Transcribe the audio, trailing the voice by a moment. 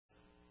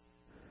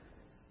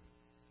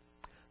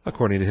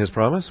According to His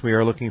promise, we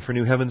are looking for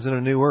new heavens and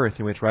a new earth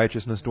in which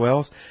righteousness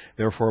dwells.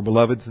 Therefore,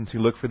 beloved, since you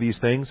look for these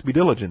things, be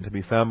diligent to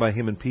be found by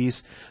Him in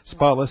peace,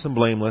 spotless and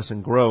blameless,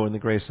 and grow in the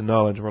grace and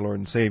knowledge of our Lord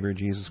and Savior,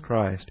 Jesus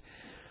Christ.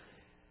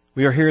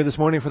 We are here this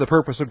morning for the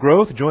purpose of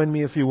growth. Join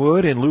me, if you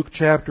would, in Luke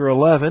chapter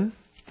 11,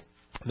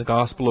 the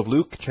Gospel of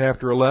Luke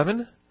chapter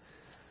 11.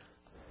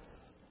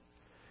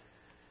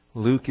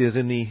 Luke is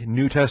in the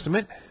New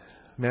Testament.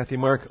 Matthew,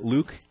 Mark,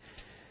 Luke,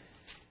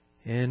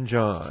 and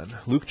John.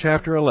 Luke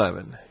chapter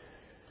 11.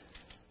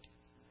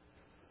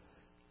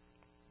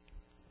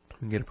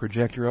 We can get a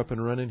projector up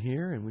and running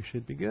here, and we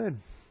should be good.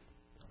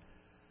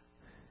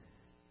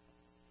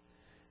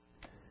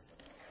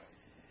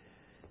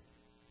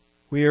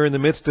 We are in the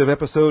midst of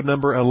episode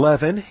number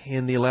 11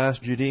 in the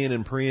last Judean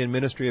and Perean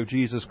ministry of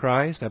Jesus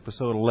Christ.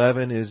 Episode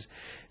 11 is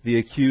the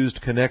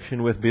accused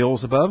connection with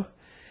Beelzebub.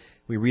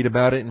 We read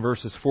about it in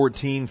verses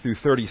 14 through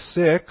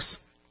 36.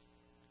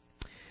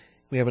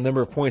 We have a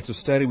number of points of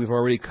study we've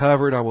already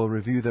covered. I will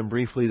review them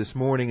briefly this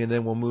morning, and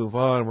then we'll move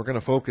on. We're going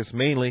to focus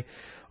mainly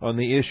on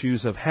the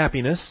issues of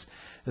happiness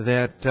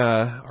that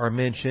are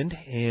mentioned,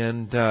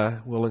 and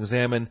we'll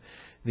examine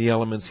the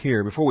elements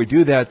here. Before we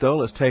do that, though,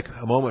 let's take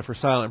a moment for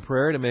silent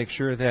prayer to make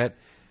sure that,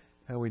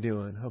 how are we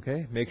doing?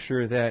 Okay, make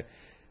sure that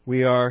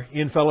we are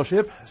in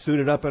fellowship,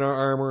 suited up in our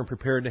armor, and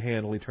prepared to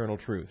handle eternal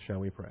truth. Shall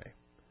we pray?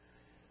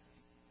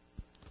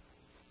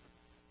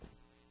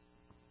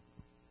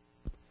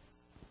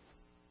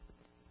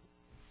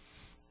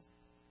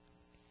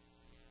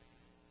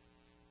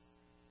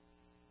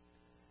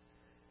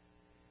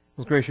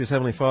 Most gracious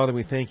Heavenly Father,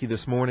 we thank You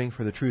this morning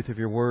for the truth of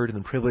Your Word and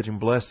the privilege and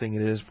blessing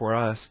it is for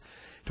us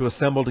to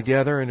assemble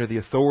together under the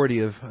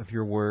authority of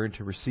Your Word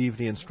to receive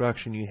the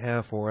instruction You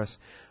have for us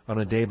on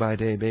a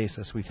day-by-day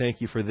basis. We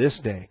thank You for this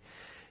day,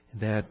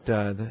 that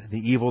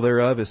the evil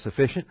thereof is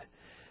sufficient,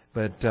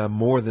 but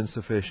more than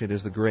sufficient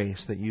is the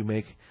grace that You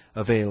make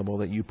available,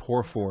 that You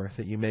pour forth,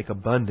 that You make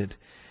abundant.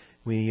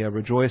 We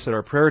rejoice at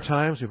our prayer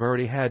times. We've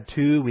already had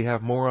 2. We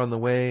have more on the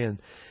way, and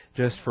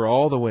just for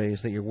all the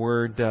ways that Your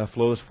Word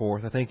flows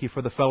forth. I thank You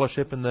for the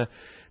fellowship and the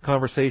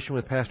conversation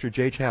with Pastor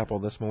Jay Chappell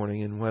this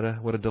morning, and what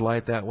a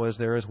delight that was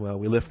there as well.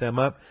 We lift them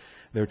up,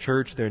 their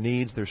church, their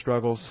needs, their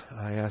struggles.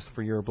 I ask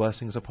for Your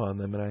blessings upon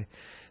them, and I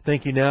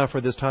thank You now for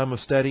this time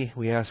of study.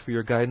 We ask for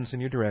Your guidance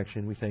and Your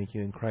direction. We thank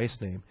You in Christ's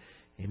name.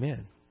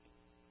 Amen.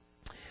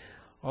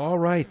 All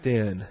right,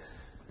 then.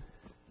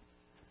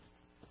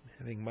 I'm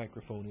having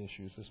microphone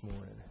issues this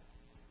morning.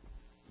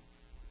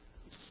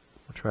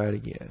 We'll try it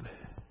again.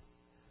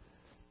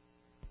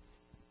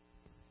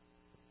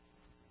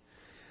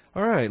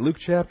 All right, Luke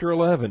chapter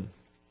 11.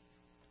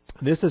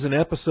 This is an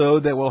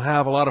episode that will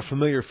have a lot of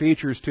familiar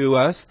features to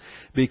us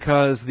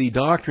because the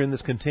doctrine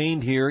that's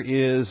contained here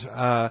is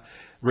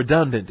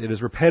redundant. It is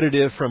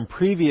repetitive from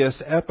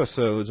previous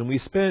episodes, and we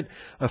spent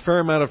a fair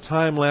amount of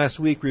time last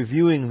week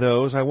reviewing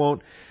those. I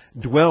won't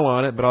dwell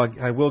on it, but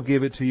I will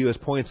give it to you as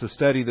points of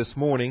study this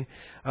morning.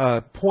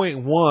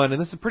 Point 1,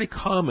 and this is pretty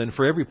common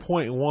for every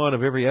point 1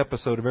 of every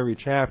episode of every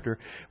chapter,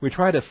 we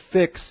try to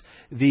fix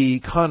the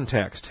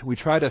context. We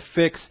try to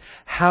fix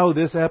how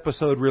this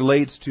episode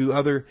relates to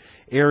other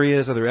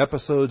areas, other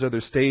episodes,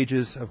 other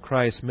stages of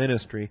Christ's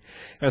ministry.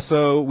 And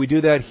so we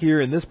do that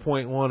here in this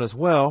point 1 as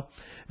well.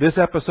 This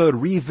episode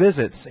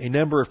revisits a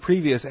number of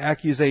previous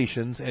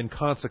accusations and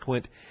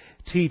consequent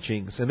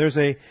teachings. And there's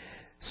a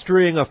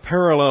string of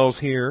parallels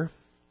here.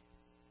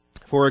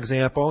 For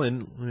example,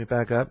 let me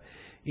back up.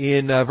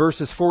 In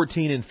verses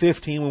 14 and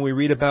 15, when we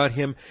read about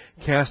him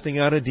casting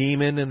out a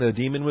demon, and the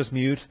demon was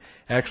mute.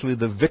 Actually,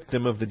 the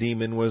victim of the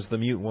demon was the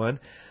mute one.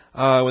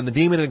 When the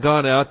demon had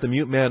gone out, the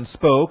mute man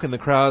spoke, and the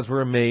crowds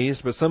were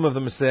amazed. But some of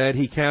them said,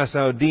 he casts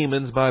out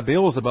demons by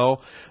Beelzebul,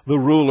 the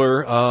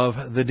ruler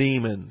of the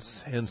demons.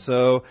 And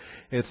so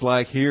it's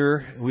like,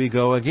 here we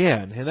go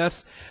again. And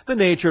that's the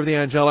nature of the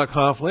angelic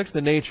conflict, the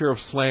nature of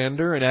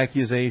slander and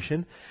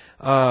accusation.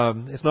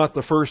 It's not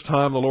the first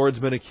time the Lord's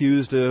been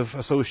accused of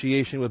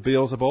association with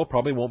Beelzebul.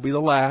 Probably won't be the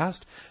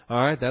last.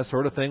 All right, that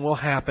sort of thing will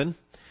happen.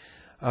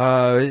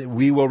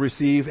 We will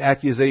receive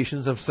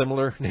accusations of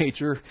similar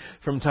nature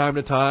from time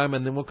to time,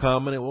 and then will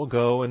come and it will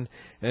go, and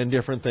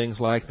different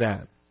things like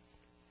that.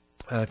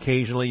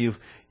 Occasionally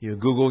you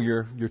Google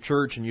your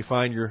church and you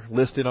find you're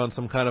listed on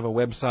some kind of a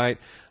website,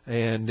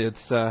 and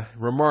it's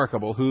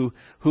remarkable who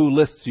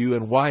lists you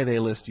and why they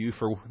list you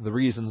for the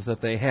reasons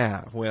that they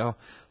have. Well,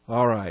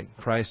 all right,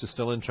 Christ is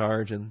still in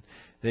charge, and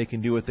they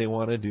can do what they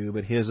want to do,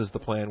 but His is the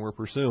plan we're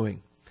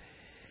pursuing.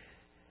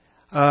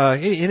 In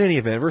any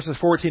event, verses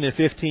 14 and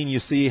 15 you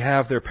see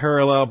have their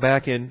parallel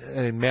back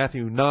in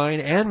Matthew 9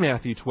 and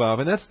Matthew 12.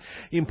 And that's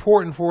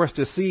important for us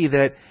to see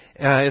that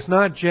It's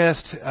not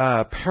just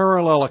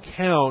parallel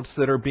accounts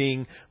that are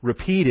being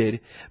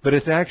repeated, but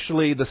it's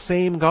actually the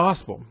same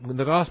gospel,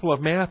 the Gospel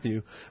of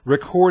Matthew,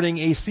 recording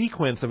a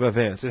sequence of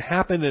events. It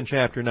happened in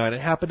chapter 9.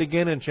 It happened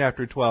again in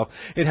chapter 12.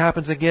 It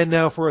happens again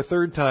now for a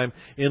third time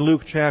in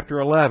Luke chapter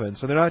 11.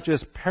 So they're not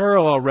just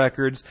parallel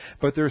records,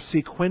 but they're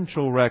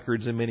sequential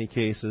records in many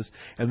cases,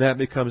 and that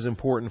becomes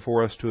important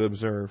for us to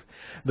observe.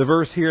 The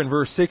verse here in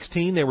verse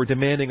 16, they were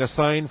demanding a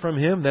sign from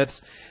him.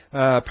 That's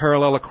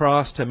parallel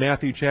across to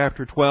Matthew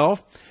chapter 12.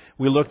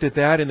 We looked at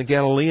that in the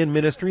Galilean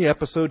ministry,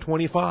 episode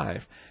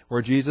 25,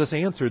 where Jesus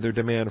answered their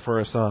demand for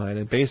a sign.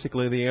 And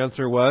basically the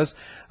answer was,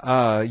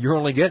 you're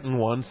only getting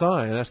one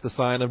sign. That's the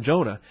sign of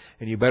Jonah.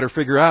 And you better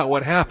figure out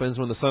what happens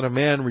when the Son of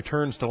Man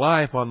returns to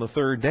life on the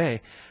third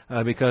day,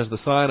 because the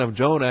sign of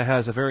Jonah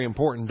has a very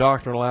important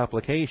doctrinal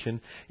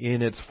application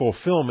in its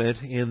fulfillment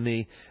in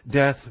the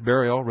death,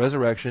 burial,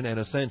 resurrection, and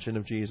ascension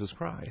of Jesus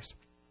Christ.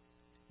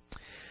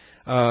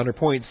 Under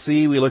point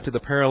C, we looked at the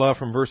parallel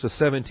from verses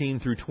 17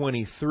 through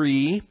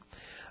 23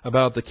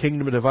 about the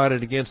kingdom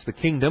divided against the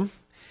kingdom.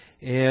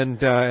 And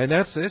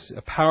that's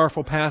a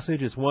powerful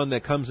passage. It's one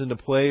that comes into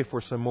play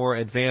for some more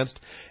advanced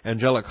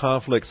angelic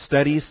conflict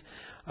studies.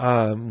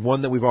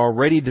 One that we've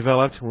already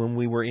developed when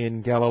we were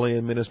in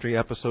Galilean Ministry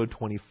episode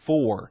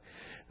 24,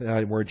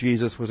 where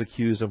Jesus was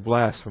accused of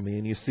blasphemy.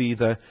 And you see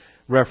the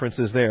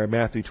references there,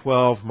 Matthew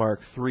 12,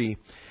 Mark 3.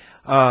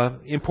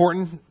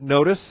 Important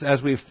notice,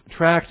 as we've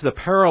tracked the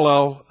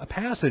parallel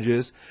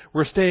passages,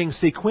 we're staying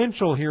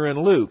sequential here in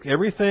Luke.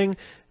 Everything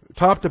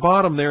top to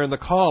bottom there in the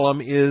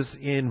column is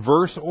in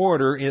verse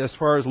order as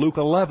far as Luke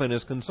 11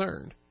 is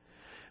concerned.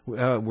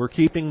 We're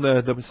keeping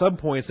the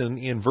subpoints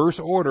in verse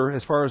order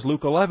as far as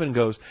Luke 11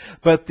 goes.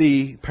 But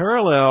the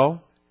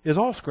parallel is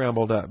all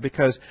scrambled up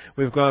because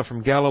we've gone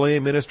from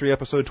Galilean Ministry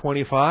episode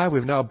 25,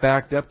 we've now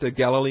backed up to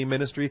Galilean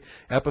Ministry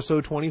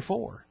episode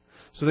 24.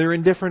 So they're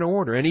in different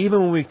order. And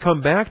even when we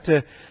come back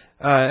to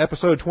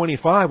episode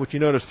 25, which you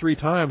notice 3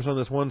 times on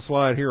this one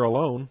slide here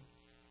alone,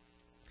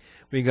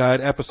 we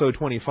got episode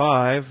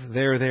 25,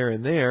 there,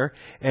 and there.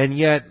 And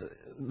yet,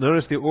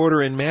 notice the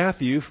order in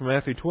Matthew, from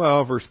Matthew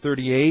 12, verse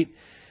 38,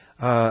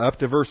 up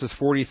to verses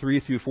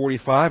 43 through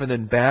 45, and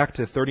then back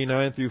to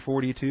 39 through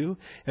 42.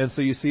 And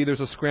so you see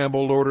there's a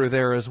scrambled order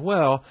there as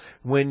well,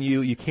 when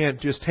you can't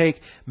just take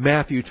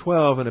Matthew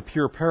 12 in a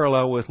pure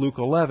parallel with Luke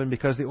 11,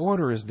 because the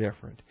order is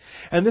different.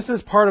 And this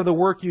is part of the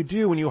work you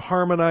do when you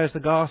harmonize the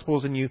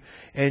Gospels and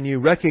you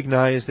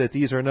recognize that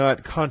these are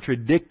not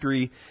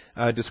contradictory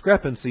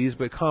discrepancies,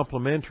 but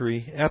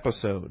complementary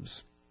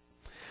episodes.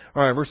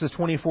 All right, verses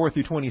 24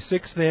 through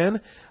 26 then,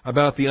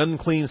 about the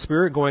unclean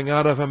spirit going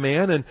out of a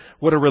man, and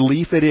what a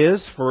relief it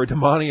is for a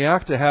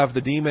demoniac to have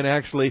the demon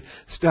actually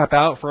step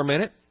out for a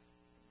minute.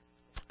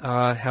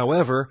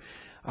 However,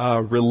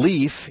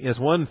 relief is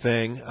one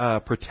thing,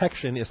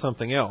 protection is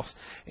something else.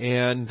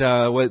 And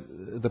what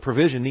the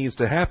provision needs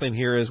to happen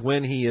here is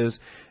when he is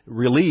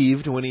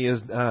relieved, when he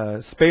is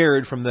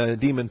spared from the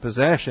demon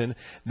possession,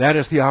 that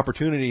is the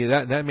opportunity.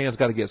 That man's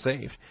got to get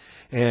saved.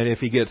 And if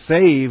he gets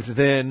saved,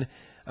 then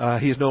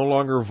he's no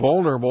longer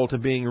vulnerable to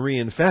being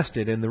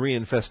reinfested, and the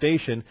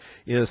reinfestation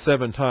is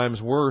 7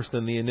 times worse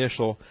than the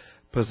initial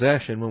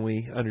possession when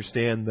we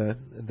understand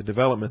the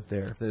development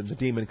there. The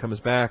demon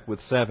comes back with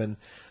 7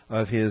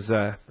 of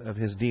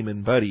his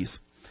demon buddies.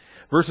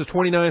 Verses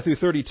 29 through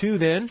 32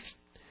 then,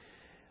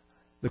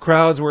 the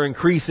crowds were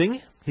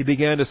increasing. He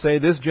began to say,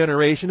 this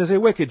generation is a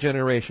wicked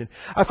generation.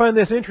 I find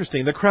this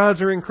interesting. The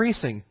crowds are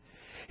increasing.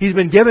 He's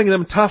been giving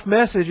them tough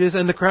messages,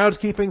 and the crowds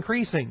keep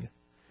increasing.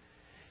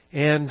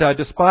 And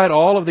despite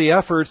all of the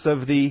efforts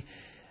of the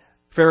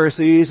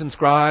Pharisees and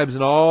scribes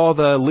and all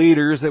the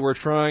leaders that were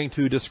trying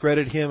to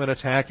discredit him and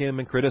attack him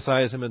and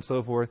criticize him and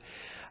so forth,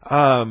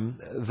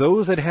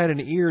 those that had an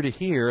ear to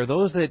hear,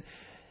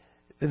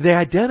 they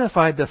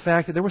identified the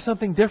fact that there was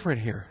something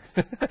different here.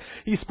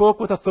 He spoke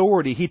with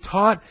authority. He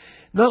taught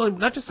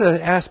not just an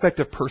aspect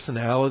of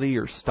personality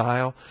or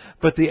style,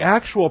 but the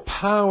actual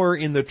power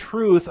in the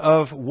truth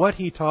of what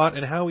he taught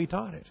and how he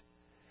taught it.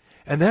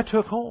 And that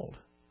took hold.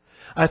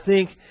 I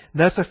think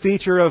that's a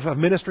feature of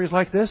ministries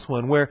like this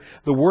one, where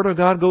the Word of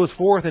God goes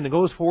forth, and it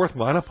goes forth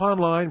line upon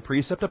line,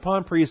 precept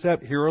upon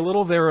precept, here a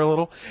little, there a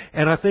little.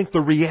 And I think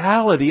the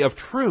reality of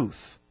truth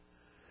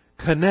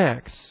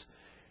connects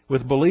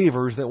with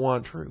believers that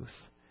want truth.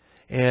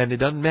 And it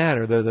doesn't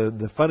matter,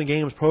 the fun and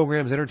games,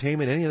 programs,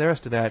 entertainment, any of the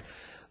rest of that.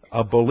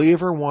 A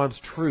believer wants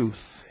truth.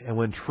 And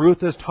when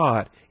truth is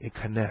taught, it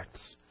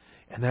connects.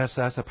 And that's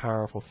a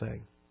powerful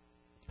thing.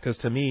 Because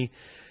to me,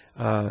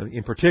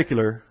 in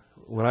particular,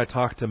 when I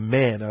talk to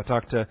men, I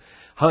talk to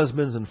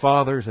husbands and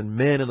fathers and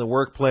men in the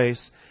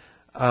workplace,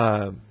 they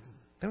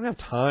don't have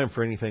time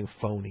for anything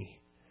phony.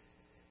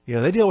 You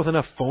know, they deal with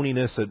enough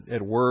phoniness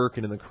at work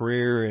and in the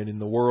career and in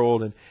the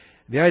world. And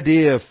the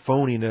idea of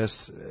phoniness,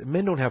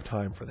 men don't have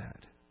time for that.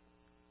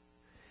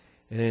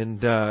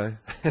 And I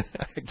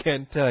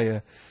can't tell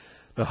you,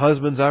 the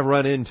husbands I've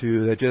run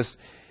into that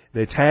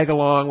they tag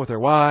along with their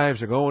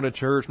wives or going to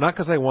church, not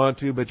because they want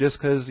to, but just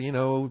because,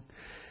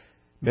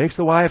 makes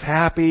the wife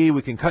happy.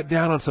 We can cut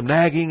down on some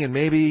nagging and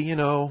maybe,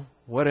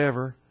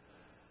 whatever.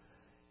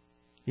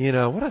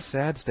 What a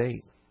sad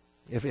state.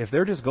 If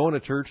they're just going to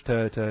church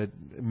to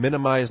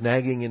minimize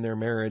nagging in their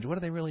marriage, what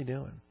are they really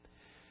doing?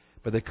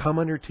 But they come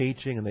under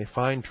teaching and they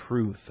find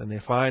truth and they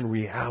find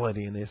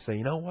reality and they say,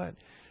 you know what?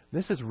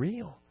 This is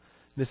real.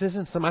 This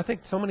isn't I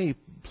think so many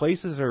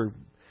places are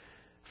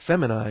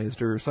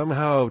feminized or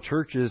somehow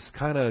church is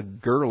kind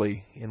of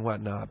girly and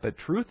whatnot. But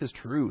truth is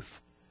truth.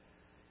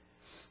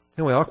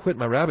 Anyway, I'll quit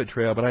my rabbit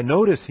trail, but I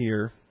notice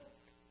here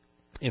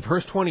in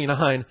verse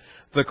 29,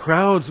 the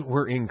crowds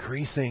were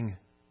increasing.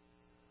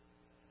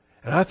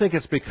 And I think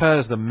it's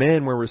because the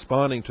men were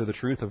responding to the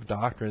truth of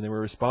doctrine. They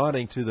were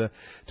responding to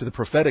the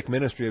prophetic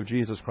ministry of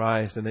Jesus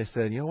Christ, and they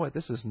said, you know what,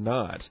 this is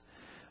not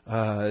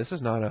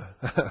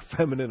a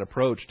feminine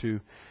approach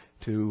to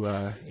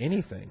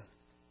anything.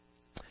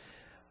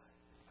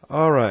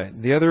 All right,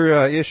 the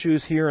other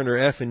issues here under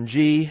F and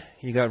G,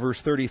 you got verse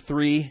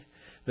 33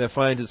 that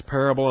finds its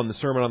parable on the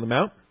Sermon on the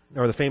Mount,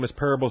 or the famous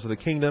parables of the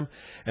kingdom,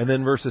 and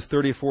then verses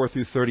 34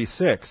 through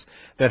 36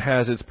 that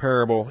has its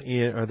parable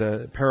or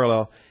the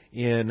parallel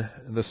in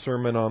the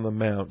Sermon on the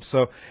Mount.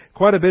 So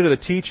quite a bit of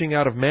the teaching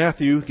out of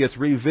Matthew gets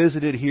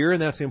revisited here,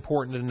 and that's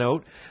important to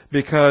note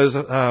because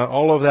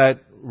all of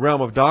that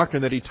realm of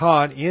doctrine that he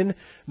taught in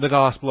the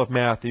Gospel of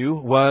Matthew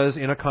was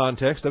in a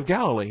context of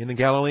Galilee, in the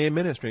Galilean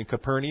ministry, in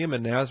Capernaum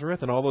and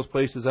Nazareth and all those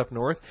places up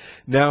north.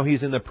 Now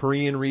he's in the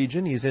Perean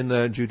region, he's in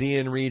the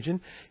Judean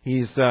region.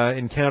 He's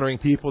encountering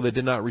people that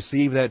did not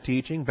receive that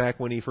teaching back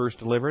when he first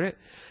delivered it.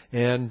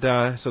 And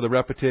so the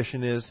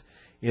repetition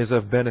is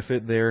of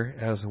benefit there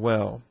as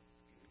well.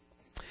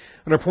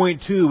 Under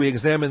point 2, we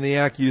examine the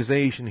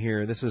accusation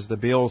here. This is the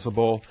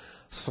Beelzebul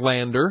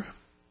slander.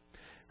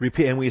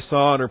 And we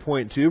saw under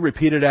point 2,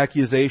 repeated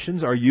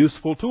accusations are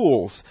useful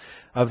tools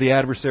of the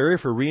adversary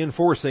for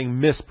reinforcing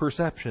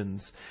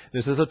misperceptions.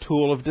 This is a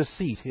tool of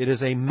deceit. It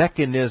is a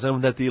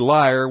mechanism that the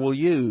liar will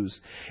use.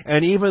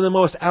 And even the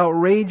most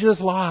outrageous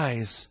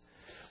lies,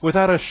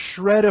 without a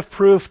shred of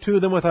proof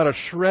to them, without a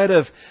shred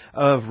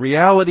of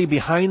reality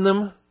behind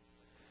them,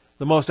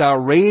 the most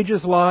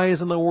outrageous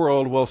lies in the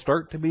world will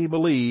start to be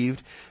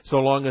believed so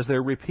long as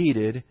they're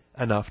repeated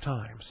enough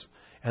times.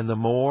 And the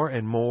more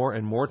and more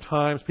and more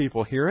times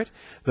people hear it,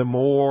 the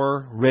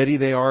more ready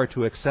they are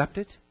to accept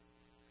it,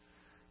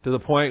 to the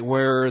point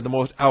where the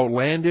most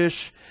outlandish,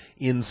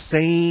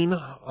 insane,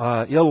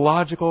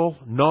 illogical,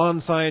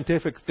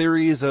 non-scientific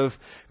theories of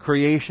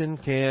creation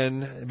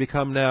can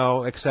become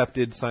now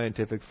accepted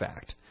scientific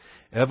fact.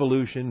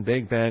 Evolution,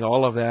 Big Bang,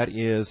 all of that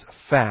is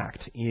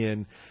fact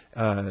in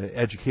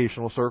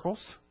educational circles.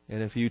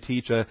 And if you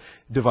teach a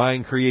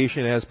divine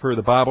creation as per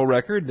the Bible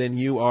record, then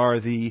you are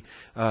the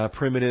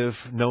primitive,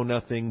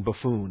 know-nothing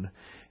buffoon.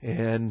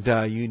 And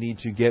you need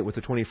to get with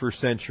the 21st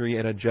century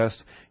and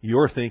adjust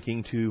your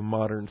thinking to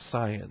modern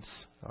science.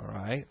 All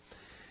right?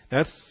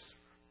 That's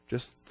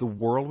just the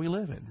world we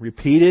live in.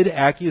 Repeated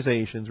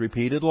accusations,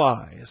 repeated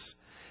lies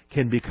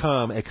can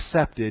become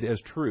accepted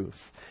as truth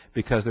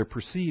because they're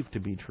perceived to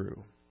be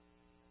true.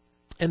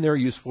 And they're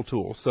useful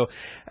tools. So,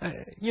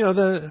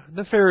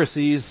 the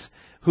Pharisees,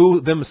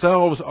 who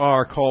themselves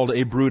are called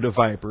a brood of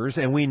vipers,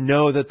 and we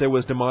know that there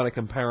was demonic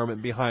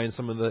empowerment behind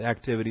some of the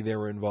activity they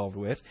were involved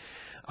with,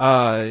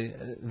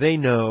 they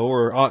know,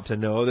 or ought to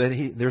know,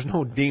 that there's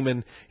no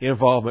demon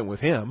involvement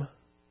with him.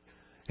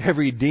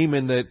 Every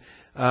demon that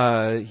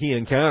he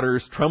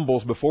encounters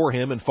trembles before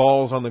him and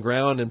falls on the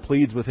ground and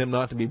pleads with him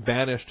not to be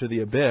banished to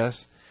the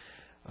abyss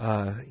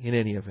in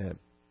any event.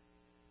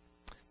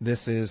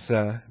 This is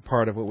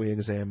part of what we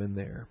examine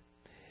there.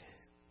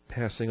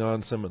 Passing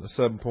on some of the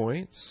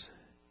subpoints.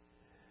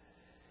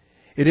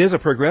 It is a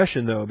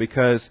progression, though,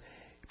 because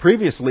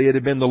previously it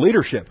had been the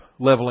leadership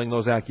leveling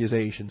those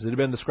accusations. It had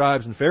been the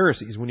scribes and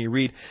Pharisees. When you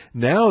read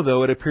now,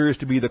 though, it appears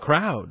to be the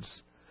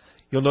crowds.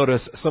 You'll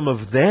notice some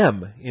of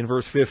them in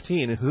verse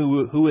 15. And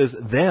who is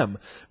them?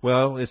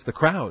 Well, it's the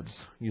crowds.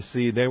 You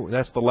see,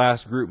 that's the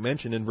last group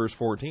mentioned in verse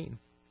 14.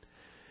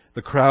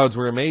 The crowds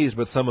were amazed,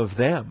 but some of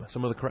them,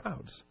 some of the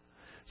crowds.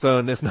 So,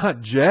 and it's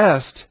not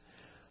just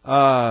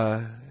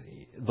the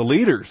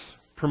leaders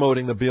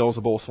promoting the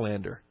Beelzebul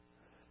slander.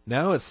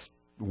 Now it's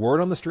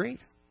word on the street.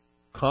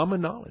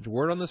 Common knowledge.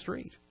 Word on the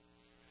street.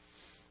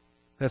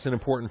 That's an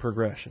important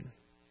progression.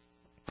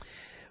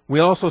 We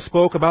also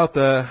spoke about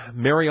the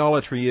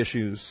Mariolatry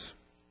issues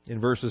in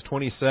verses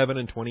 27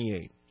 and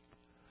 28.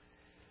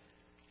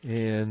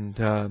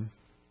 And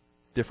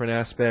different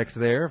aspects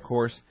there. Of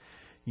course,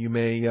 you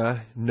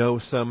may know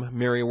some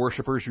Mary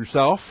worshippers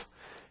yourself.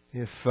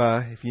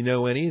 If you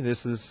know any,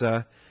 this is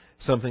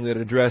something that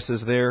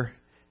addresses where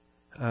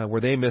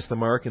they missed the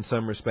mark in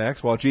some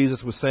respects. While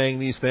Jesus was saying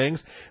these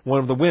things,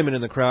 one of the women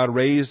in the crowd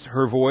raised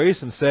her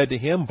voice and said to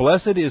him,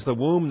 "Blessed is the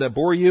womb that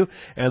bore you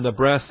and the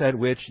breasts at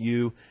which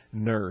you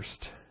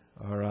nursed."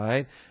 All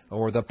right?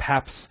 Or the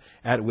paps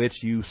at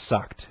which you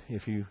sucked,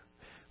 if you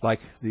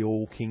like the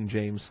old King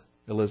James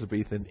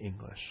Elizabethan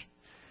English.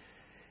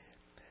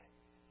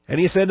 And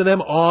he said to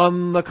them,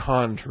 "On the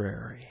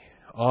contrary."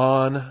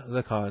 On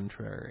the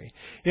contrary.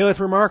 It's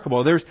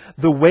remarkable. There's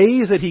the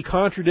ways that he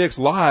contradicts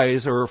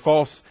lies or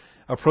false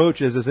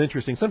approaches is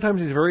interesting.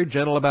 Sometimes he's very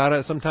gentle about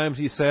it. Sometimes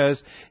he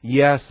says,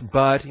 yes,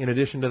 but in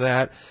addition to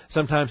that.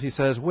 Sometimes he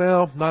says,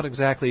 well, not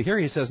exactly. Here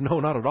he says, no,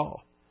 not at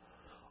all.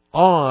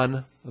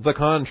 On the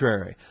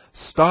contrary.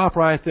 Stop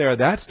right there.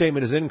 That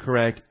statement is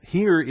incorrect.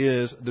 Here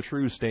is the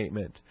true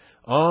statement.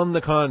 On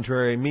the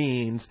contrary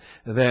means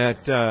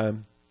that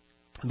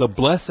the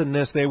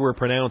blessedness they were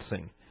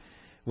pronouncing,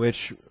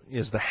 which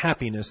is the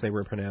happiness they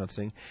were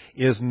pronouncing,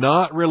 is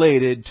not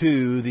related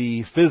to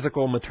the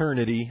physical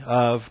maternity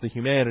of the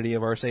humanity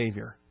of our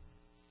Savior.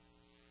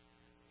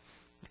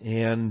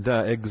 And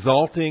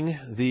exalting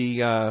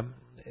the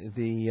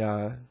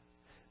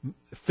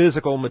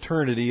physical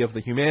maternity of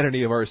the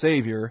humanity of our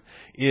Savior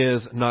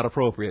is not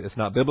appropriate. It's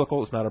not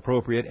biblical, it's not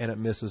appropriate, and it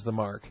misses the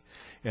mark.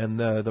 And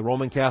the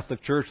Roman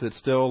Catholic Church that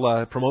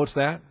still promotes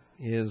that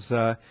is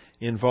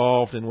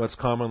involved in what's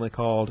commonly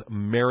called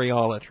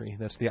Mariolatry.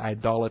 That's the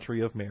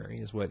idolatry of Mary,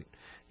 is what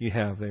you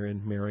have there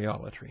in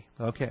Mariolatry.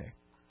 Okay.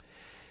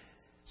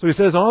 So he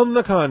says, on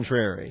the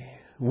contrary,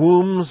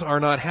 wombs are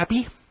not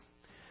happy,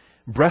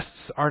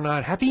 breasts are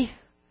not happy.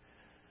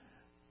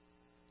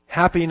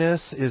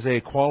 Happiness is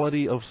a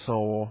quality of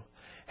soul.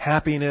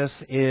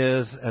 Happiness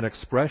is an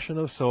expression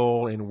of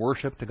soul in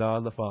worship to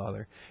God the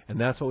Father. And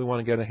that's what we want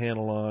to get a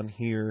handle on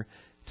here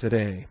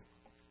today.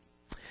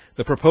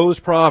 The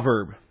proposed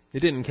proverb,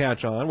 it didn't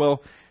catch on.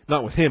 Well,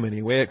 not with him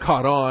anyway. It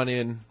caught on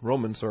in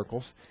Roman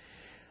circles.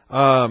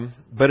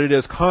 But it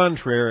is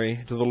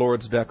contrary to the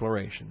Lord's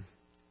declaration.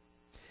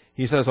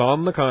 He says,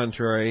 on the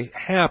contrary,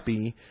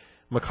 happy,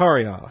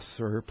 makarios,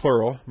 or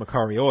plural,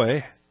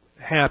 makarioi,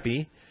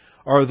 happy,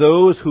 are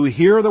those who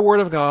hear the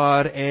Word of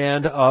God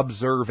and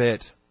observe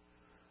it.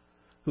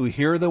 Who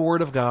hear the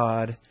Word of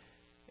God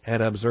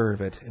and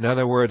observe it. In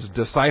other words,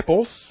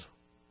 disciples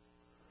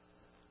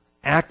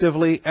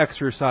actively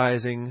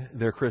exercising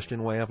their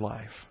Christian way of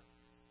life.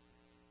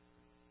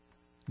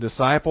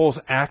 Disciples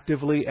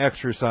actively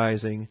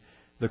exercising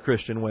the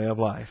Christian way of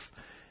life.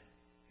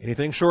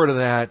 Anything short of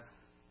that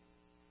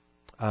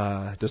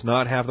does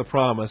not have the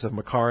promise of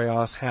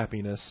makarios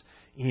happiness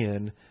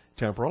in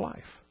temporal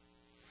life.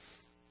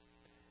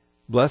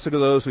 Blessed are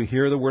those who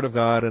hear the Word of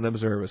God and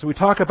observe it. So we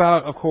talk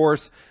about, of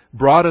course,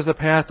 broad is the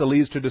path that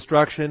leads to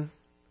destruction,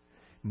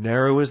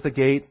 narrow is the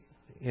gate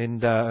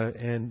and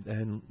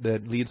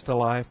that leads to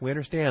life. We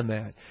understand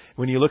that.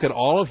 When you look at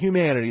all of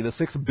humanity, the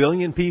 6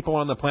 billion people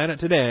on the planet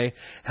today,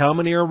 how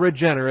many are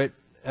regenerate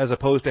as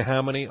opposed to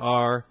how many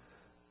are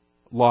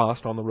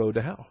lost on the road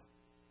to hell?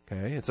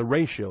 Okay, it's a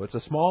ratio. It's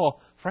a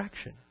small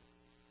fraction.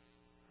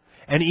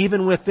 And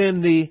even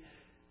within the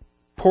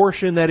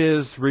portion that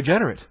is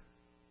regenerate,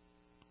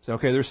 so,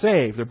 okay, they're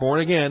saved, they're born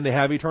again, they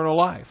have eternal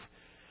life.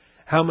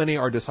 How many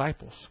are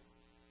disciples?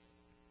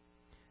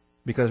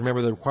 Because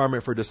remember, the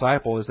requirement for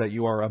disciple is that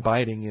you are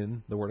abiding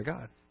in the Word of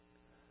God.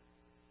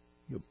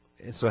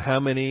 And so how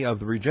many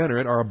of the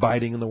regenerate are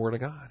abiding in the Word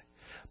of God?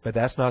 But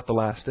that's not the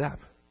last step.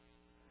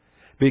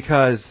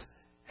 Because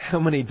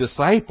how many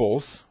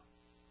disciples,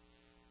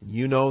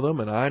 you know them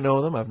and I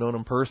know them, I've known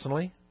them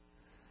personally,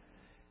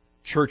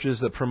 churches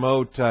that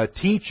promote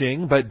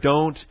teaching but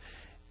don't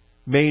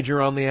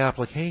major on the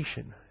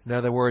application. In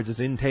other words,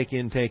 it's intake,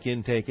 intake,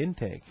 intake,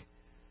 intake.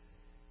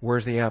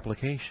 Where's the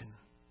application?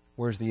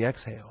 Where's the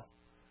exhale?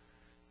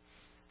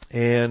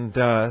 And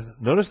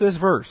notice this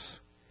verse.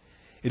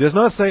 It does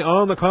not say,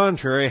 on the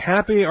contrary,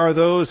 happy are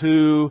those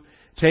who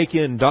take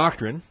in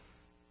doctrine.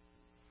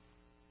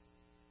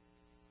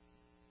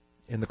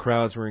 And the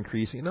crowds were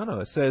increasing. No,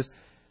 it says,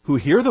 who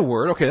hear the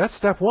Word. Okay, that's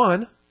step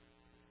one.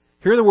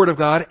 Hear the Word of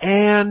God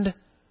and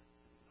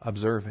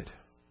observe it.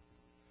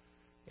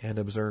 And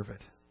observe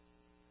it.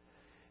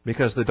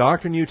 Because the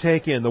doctrine you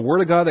take in, the Word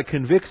of God that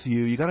convicts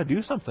you, you've got to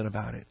do something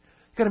about it.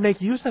 You've got to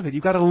make use of it.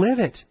 You've got to live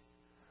it.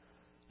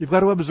 You've got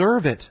to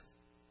observe it.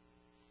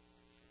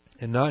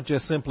 And not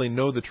just simply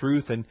know the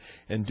truth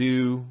and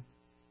do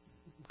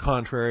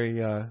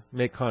contrary,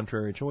 make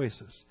contrary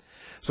choices.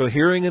 So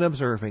hearing and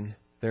observing,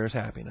 there's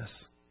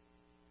happiness.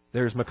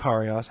 There's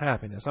makarios,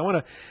 happiness. I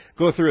want to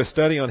go through a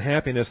study on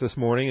happiness this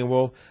morning, and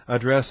we'll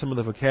address some of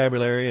the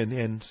vocabulary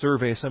and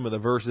survey some of the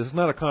verses. It's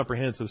not a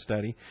comprehensive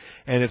study,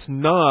 and it's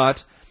not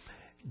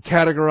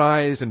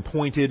categorized and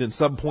pointed and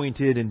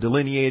subpointed and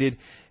delineated.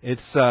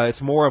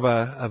 It's more of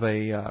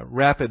a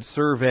rapid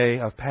survey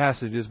of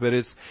passages, but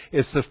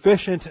it's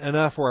sufficient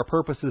enough for our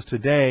purposes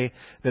today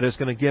that it's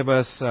going to give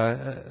us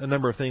a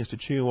number of things to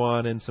chew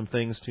on and some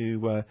things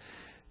to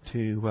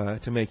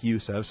make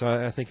use of. So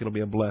I think it'll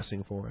be a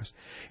blessing for us.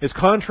 It's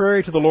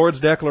contrary to the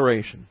Lord's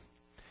declaration,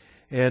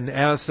 and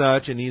as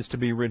such, it needs to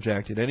be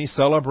rejected. Any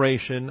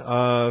celebration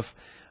of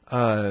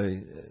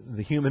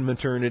the human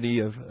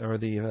maternity or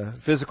the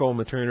physical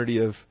maternity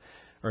of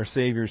our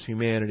Savior's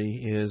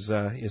humanity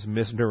is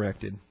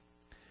misdirected,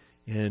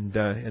 and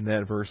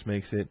that verse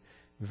makes it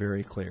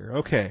very clear.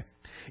 Okay.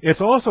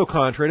 It's also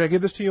contrary, did I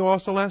give this to you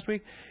also last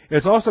week?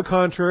 It's also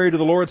contrary to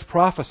the Lord's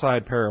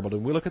prophesied parable.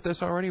 Did we look at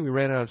this already? We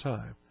ran out of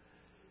time.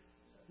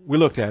 We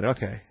looked at it,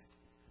 okay.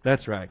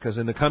 That's right, because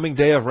in the coming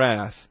day of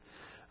wrath,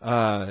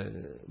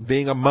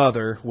 being a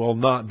mother will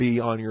not be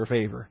on your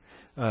favor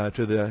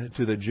to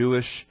the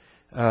Jewish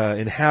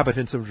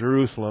inhabitants of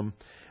Jerusalem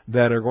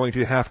that are going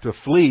to have to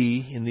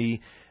flee in the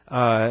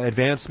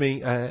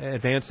advancing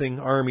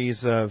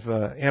armies of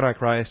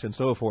Antichrist and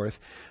so forth.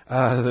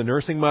 The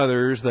nursing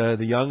mothers, the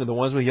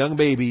ones with young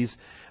babies,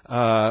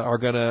 they're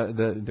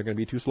gonna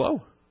be too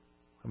slow.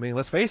 I mean,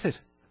 let's face it.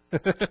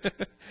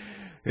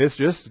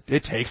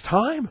 It takes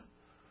time.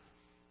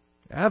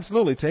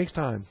 Absolutely takes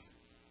time.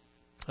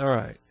 All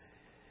right.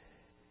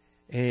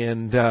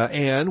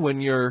 And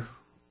when you're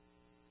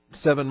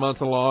 7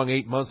 months along,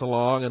 8 months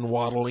along, and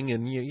waddling,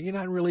 and you're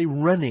not really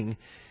running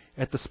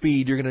at the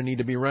speed you're going to need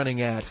to be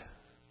running at.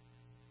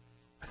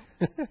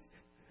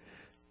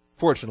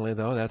 Fortunately,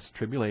 though, that's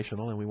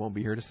tribulational, and we won't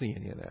be here to see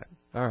any of that.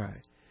 All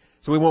right.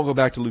 So we won't go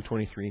back to Luke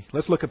 23.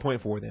 Let's look at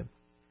point 4 then.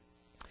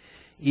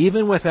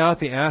 Even without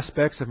the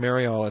aspects of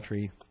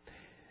Mariolatry,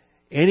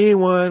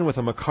 anyone with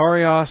a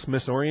Makarios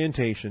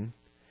misorientation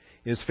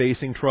is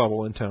facing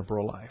trouble in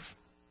temporal life.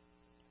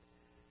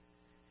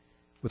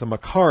 With a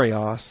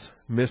Makarios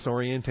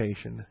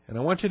misorientation. And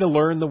I want you to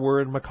learn the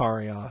word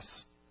Makarios.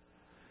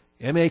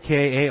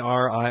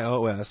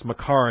 Makarios.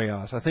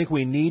 Makarios. I think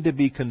we need to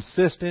be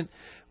consistent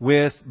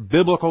with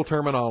biblical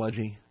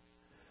terminology,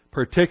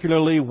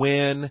 particularly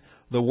when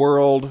the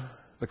world,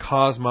 the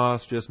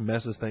cosmos, just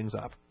messes things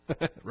up.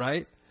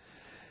 Right?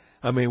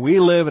 I mean, we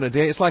live in a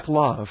day, it's like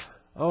love.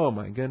 Oh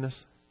my goodness.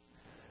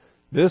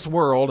 This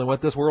world, and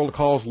what this world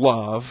calls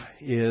love,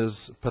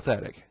 is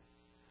pathetic.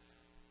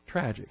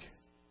 Tragic.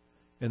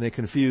 And they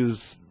confuse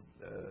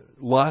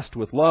lust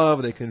with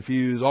love. They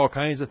confuse all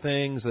kinds of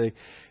things.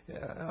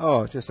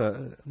 It's just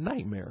a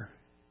nightmare.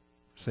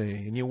 See,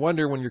 and you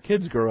wonder when your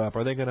kids grow up,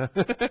 are they going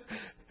to,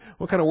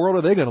 what kind of world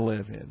are they going to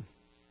live in?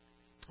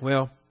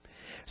 Well,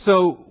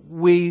 so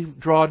we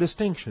draw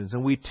distinctions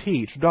and we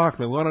teach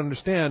doctrine. We want to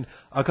understand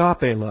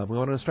agape love. We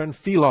want to understand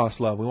philos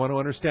love. We want to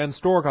understand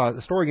storge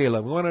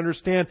love. We want to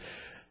understand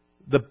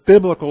the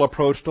biblical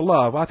approach to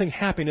love. I think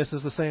happiness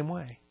is the same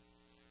way.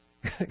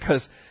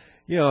 Because,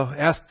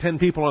 ask 10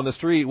 people on the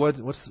street,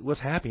 what's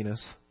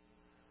happiness?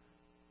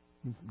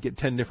 Get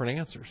 10 different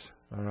answers.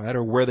 All right,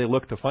 or where they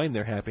look to find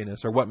their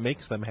happiness, or what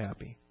makes them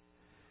happy.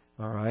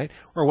 All right,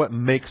 or what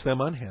makes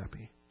them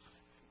unhappy.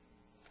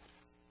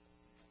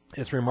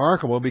 It's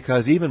remarkable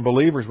because even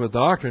believers with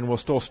doctrine will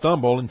still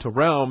stumble into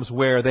realms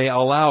where they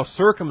allow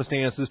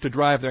circumstances to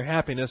drive their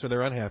happiness or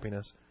their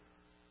unhappiness.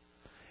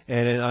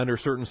 And under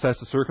certain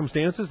sets of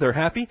circumstances, they're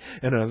happy,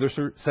 and in other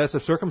sets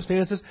of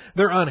circumstances,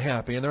 they're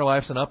unhappy, and their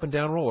life's an up and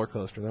down roller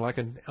coaster. They're like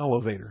an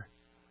elevator.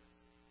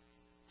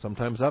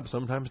 Sometimes up,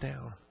 sometimes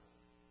down.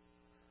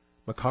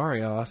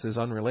 Makarios is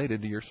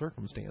unrelated to your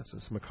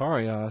circumstances.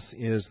 Makarios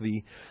is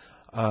the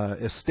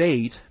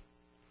estate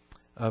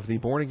of the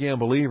born-again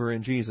believer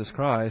in Jesus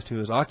Christ who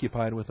is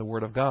occupied with the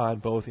Word of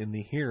God, both in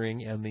the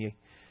hearing and the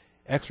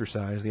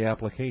exercise, the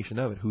application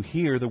of it, who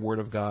hear the Word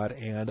of God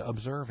and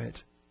observe it.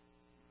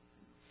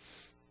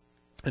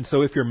 And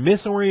so if you're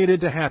misoriented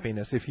to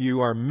happiness, if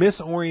you are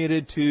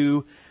misoriented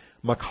to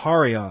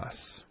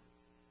Makarios,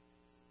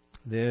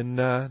 then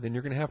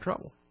you're going to have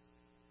trouble.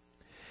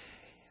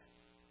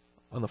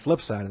 On the flip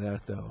side of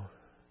that, though,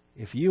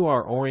 if you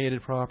are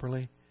oriented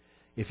properly,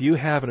 if you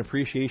have an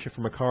appreciation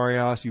for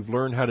Makarios, you've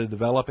learned how to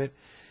develop it.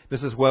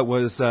 This is what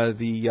was not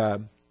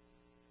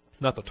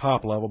the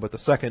top level, but the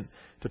second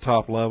to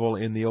top level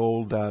in the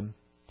old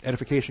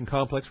edification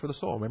complex for the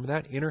soul. Remember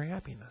that? Inner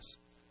happiness.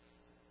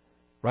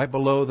 Right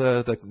below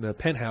the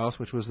penthouse,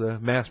 which was the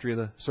mastery of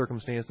the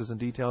circumstances and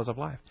details of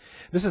life.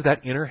 This is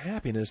that inner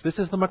happiness. This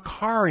is the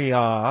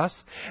Makarios,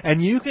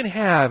 and you can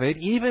have it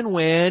even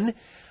when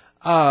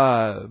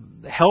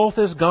health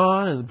is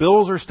gone and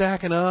bills are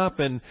stacking up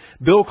and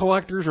bill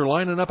collectors are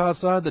lining up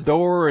outside the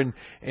door and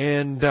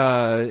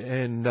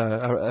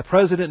a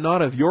president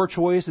not of your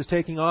choice is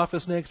taking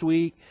office next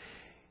week.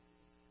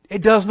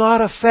 It does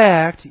not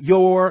affect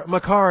your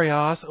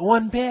Makarios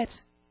one bit.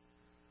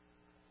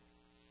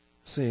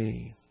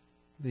 See,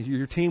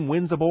 your team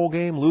wins a bowl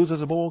game,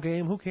 loses a bowl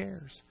game, who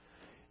cares?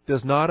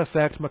 Does not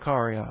affect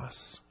Makarios.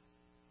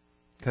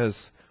 Because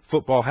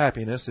football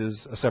happiness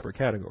is a separate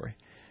category.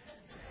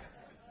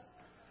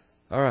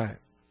 All right.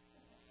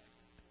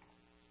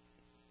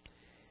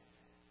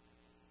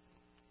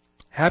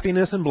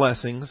 Happiness and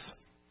blessings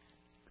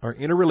are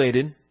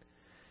interrelated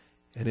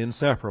and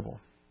inseparable.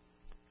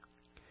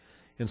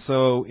 And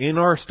so in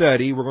our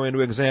study, we're going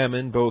to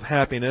examine both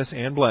happiness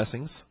and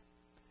blessings.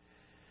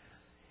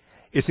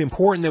 It's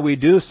important that we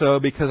do so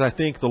because I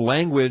think the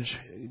language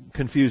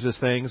confuses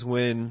things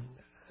when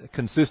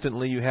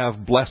consistently you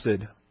have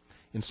blessed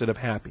instead of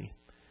happy.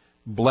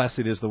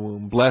 Blessed is the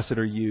womb. Blessed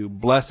are you.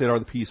 Blessed are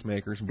the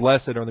peacemakers.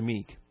 Blessed are the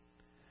meek.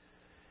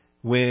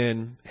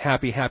 When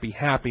happy, happy,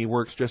 happy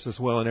works just as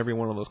well in every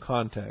one of those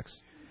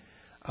contexts.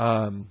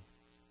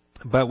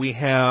 But we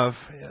have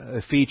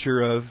a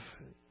feature of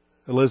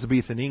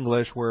Elizabethan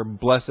English where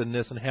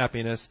blessedness and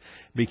happiness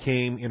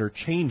became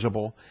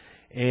interchangeable.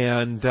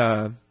 And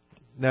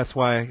that's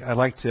why I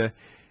like to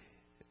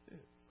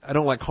I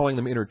don't like calling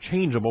them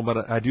interchangeable,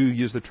 but I do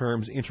use the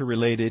terms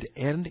interrelated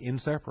and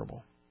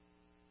inseparable.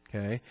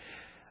 Okay?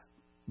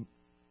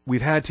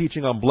 We've had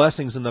teaching on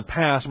blessings in the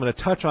past. I'm going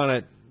to touch on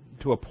it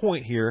to a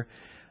point here.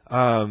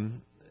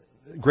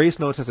 Grace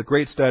Notes has a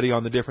great study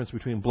on the difference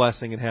between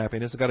blessing and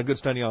happiness. It's got a good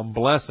study on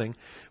blessing.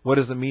 What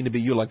does it mean to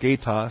be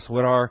eulogetos?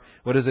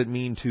 What does it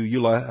mean to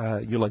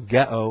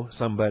eulogeo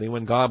somebody?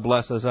 When God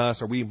blesses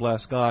us or we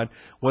bless God,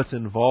 what's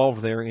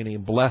involved there in a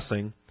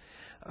blessing?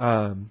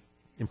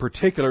 In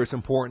particular, it's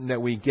important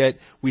that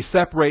we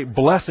separate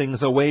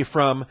blessings away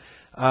from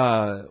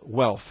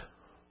wealth.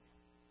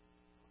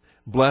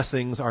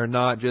 Blessings are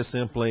not just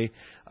simply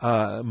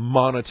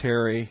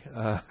monetary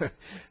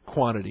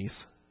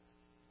quantities.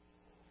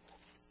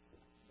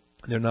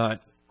 They're not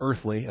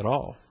earthly at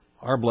all.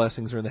 Our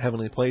blessings are in the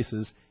heavenly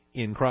places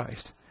in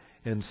Christ.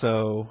 And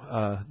so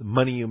the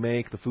money you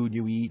make, the food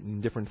you eat,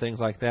 and different things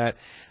like that,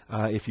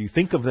 if you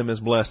think of them as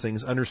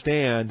blessings,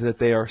 understand that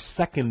they are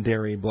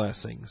secondary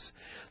blessings.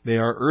 They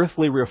are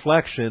earthly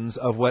reflections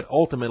of what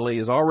ultimately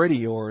is already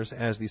yours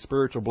as the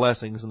spiritual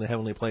blessings in the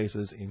heavenly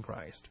places in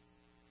Christ.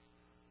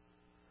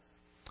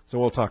 So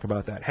we'll talk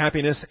about that.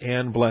 Happiness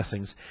and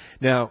blessings.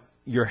 Now,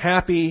 you're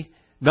happy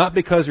not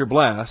because you're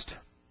blessed,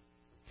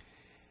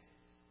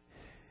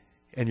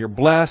 and you're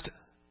blessed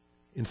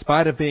in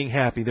spite of being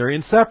happy. They're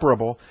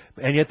inseparable,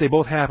 and yet they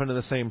both happen at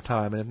the same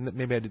time. And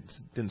maybe I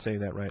didn't say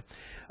that right.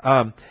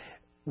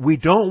 We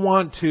don't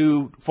want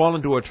to fall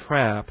into a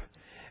trap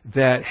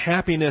that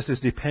happiness is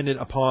dependent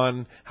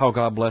upon how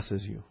God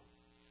blesses you.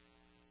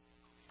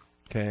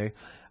 Okay?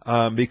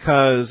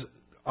 Because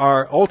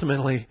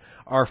ultimately,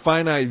 our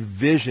finite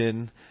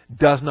vision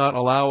does not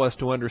allow us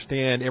to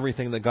understand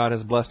everything that God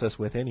has blessed us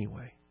with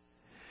anyway.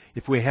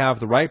 If we have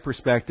the right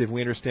perspective,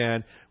 we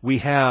understand we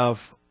have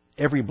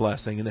every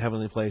blessing in the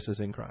heavenly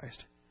places in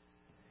Christ.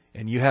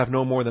 And you have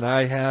no more than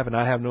I have, and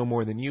I have no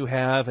more than you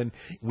have, and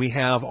we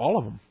have all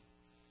of them.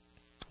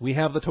 We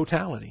have the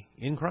totality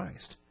in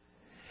Christ.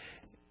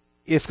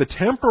 If the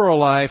temporal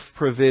life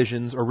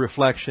provisions or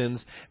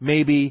reflections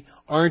maybe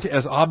aren't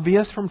as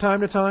obvious from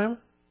time to time,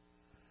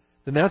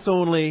 then that's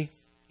only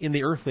in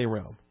the earthly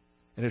realm,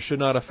 and it should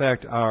not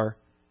affect our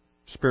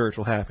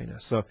spiritual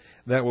happiness. So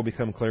that will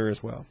become clear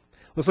as well.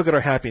 Let's look at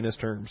our happiness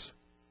terms.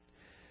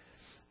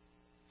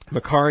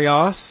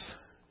 Makarios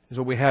is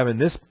what we have in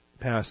this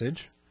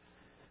passage.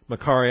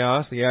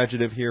 Makarios, the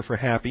adjective here for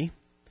happy.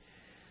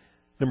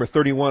 Number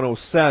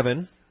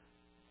 3107.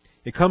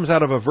 It comes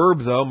out of a verb,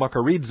 though,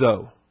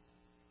 makarizo.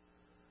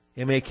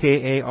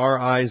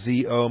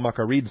 M-A-K-A-R-I-Z-O,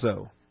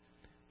 makarizo.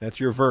 That's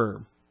your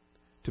verb,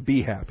 to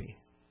be happy,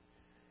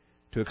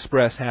 to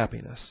express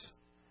happiness.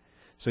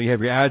 So you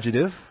have your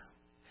adjective.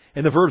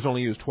 And the verb's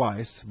only used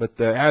twice, but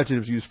the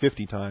adjective's used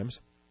 50 times.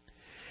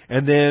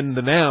 And then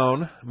the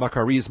noun,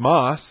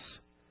 makarismos,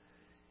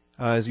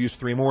 is used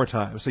 3 more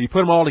times. So you put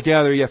them all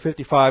together, you have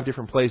 55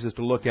 different places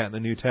to look at in the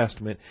New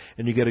Testament,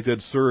 and you get a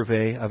good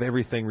survey of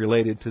everything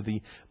related to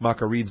the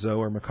makarizo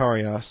or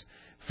makarios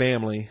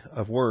family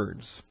of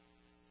words.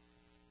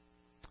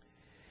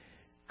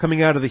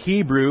 Coming out of the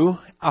Hebrew,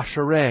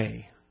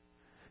 ashereh.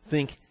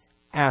 Think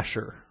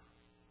Asher.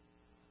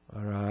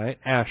 All right,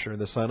 Asher,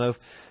 the son of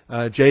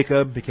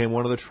Jacob, became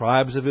one of the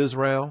tribes of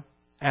Israel.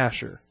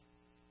 Asher.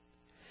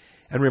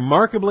 And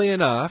remarkably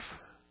enough,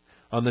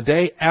 on the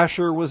day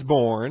Asher was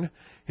born,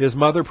 his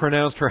mother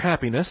pronounced her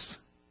happiness,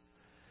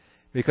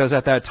 because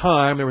at that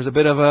time there was a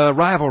bit of a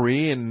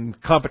rivalry and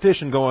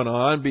competition going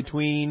on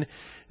between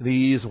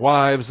these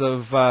wives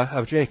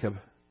of Jacob.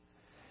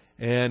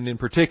 And in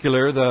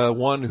particular, the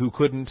one who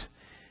couldn't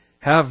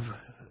have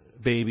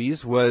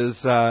babies was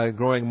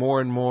growing more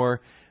and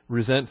more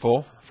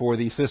resentful for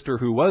the sister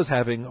who was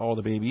having all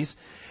the babies.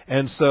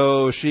 And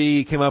so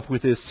she came up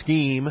with this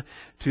scheme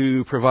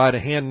to provide a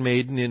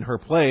handmaiden in her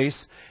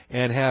place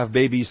and have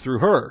babies through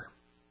her.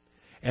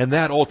 And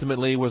that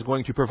ultimately was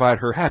going to provide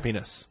her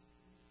happiness.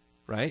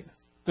 Right?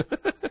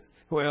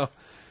 Well,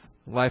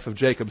 Life of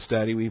Jacob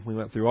study, we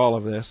went through all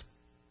of this.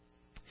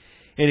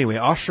 Anyway,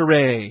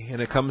 Ashereh,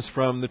 and it comes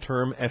from the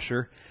term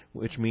Esher,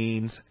 which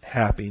means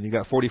happy. And you've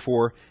got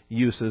 44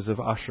 uses of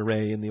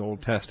Ashereh in the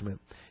Old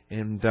Testament.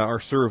 And our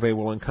survey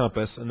will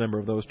encompass a number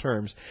of those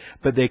terms.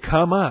 But they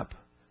come up.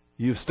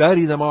 You've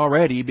studied them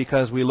already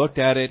because we looked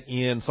at it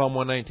in Psalm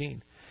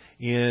 119.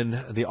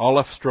 In the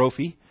Aleph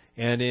strophe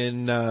and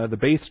in the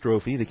Beth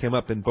strophe. They came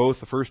up in both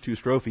the first 2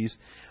 strophes.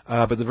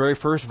 But the very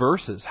first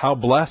verses, how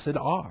blessed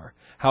are,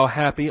 how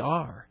happy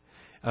are.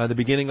 The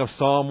beginning of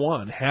Psalm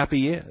 1,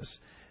 happy is.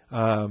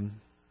 And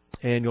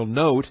you'll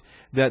note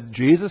that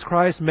Jesus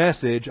Christ's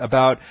message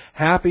about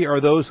happy are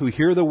those who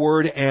hear the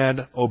word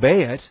and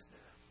obey it,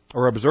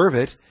 or observe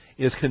it,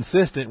 is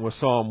consistent with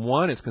Psalm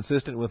 1. It's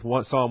consistent with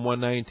Psalm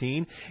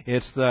 119.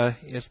 It's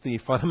the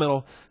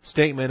fundamental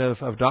statement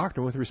of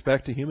doctrine with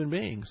respect to human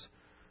beings.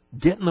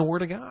 Get in the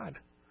Word of God.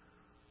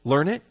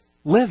 Learn it.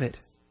 Live it.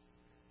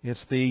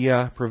 It's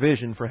the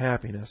provision for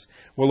happiness.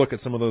 We'll look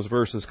at some of those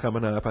verses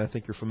coming up. I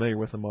think you're familiar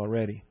with them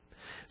already.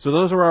 So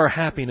those are our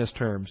happiness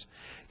terms.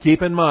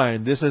 Keep in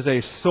mind, this is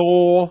a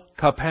soul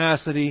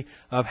capacity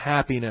of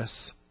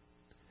happiness.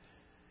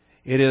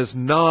 It is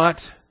not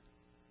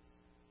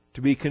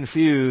to be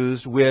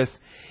confused with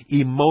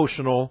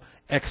emotional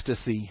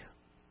ecstasy.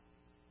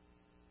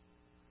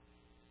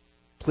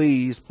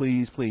 Please,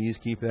 please, please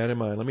keep that in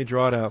mind. Let me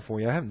draw it out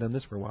for you. I haven't done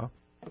this for a while.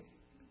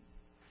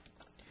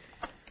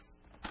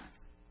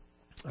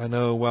 I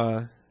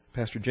know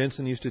Pastor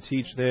Jensen used to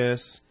teach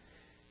this.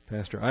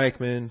 Pastor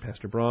Eichmann,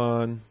 Pastor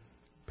Braun,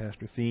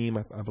 Pastor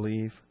Thiem, I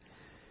believe,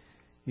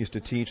 used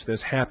to teach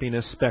this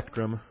happiness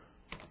spectrum.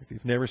 If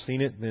you've never seen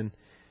it, then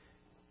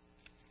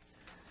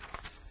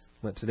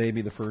let today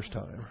be the first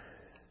time.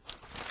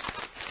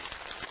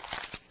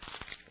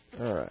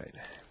 All right.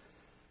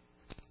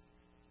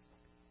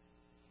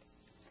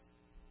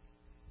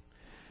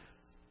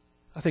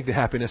 I think the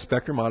happiness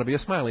spectrum ought to be a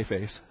smiley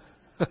face.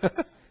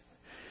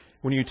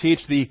 When you teach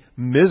the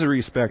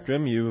misery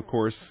spectrum, you, of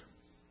course,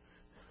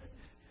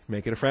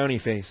 make it a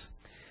frowny face.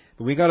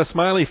 But we got a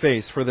smiley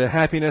face for the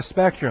happiness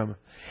spectrum.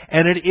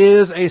 And it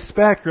is a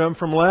spectrum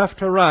from left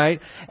to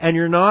right, and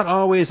you're not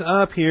always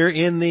up here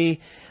in the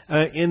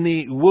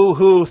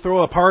woo-hoo,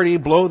 throw a party,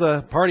 blow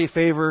the party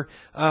favor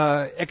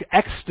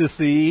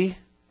ecstasy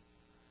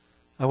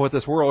of what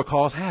this world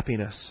calls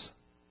happiness.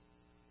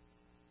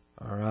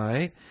 All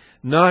right?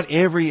 Not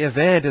every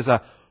event is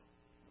a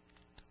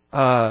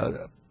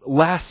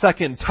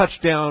last-second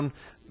touchdown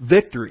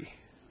victory,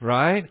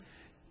 right?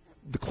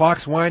 The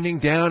clock's winding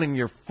down and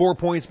you're 4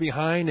 points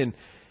behind, and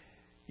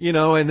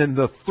and then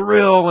the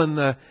thrill and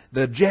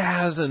the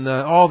jazz and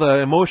all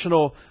the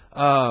emotional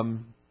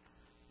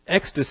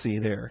ecstasy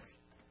there.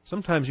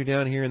 Sometimes you're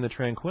down here in the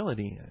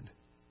tranquility end.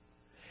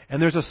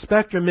 And there's a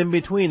spectrum in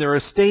between. There are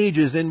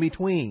stages in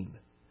between.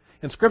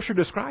 And Scripture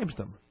describes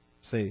them.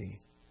 See?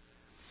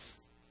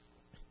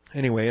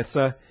 Anyway, it's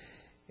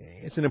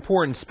an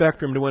important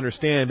spectrum to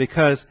understand,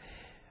 because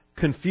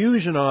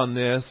confusion on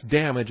this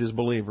damages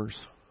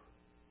believers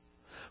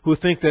who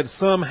think that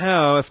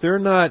somehow, if they're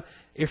not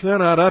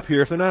up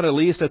here, if they're not at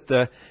least at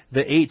the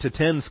 8 to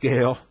 10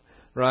 scale,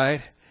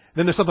 right,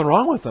 then there's something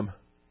wrong with them.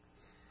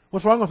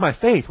 What's wrong with my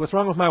faith? What's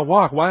wrong with my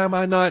walk? Why am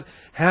I not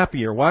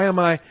happier? Why don't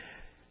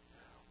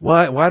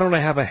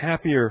I have a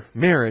happier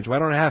marriage? Why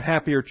don't I have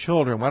happier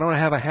children? Why don't I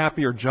have a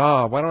happier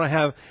job? Why don't I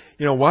have,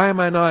 why am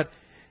I not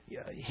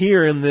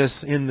here in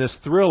this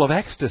thrill of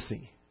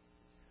ecstasy?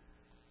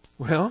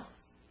 Well,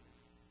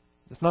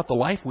 it's not the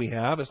life we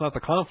have. It's not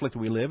the conflict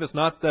we live. It's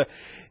not the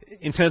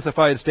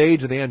intensified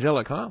stage of the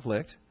angelic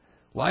conflict.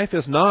 Life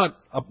is not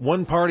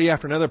one party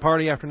after another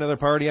party after another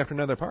party after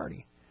another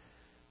party.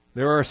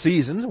 There are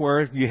seasons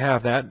where you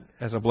have that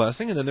as a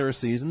blessing, and then there are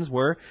seasons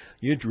where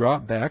you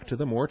drop back to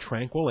the more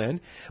tranquil end.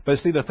 But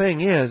see, the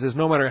thing is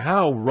no matter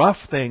how rough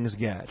things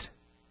get,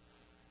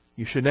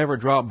 you should never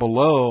drop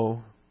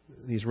below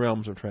these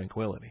realms of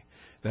tranquility.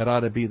 That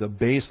ought to be the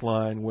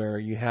baseline where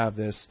you have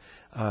this,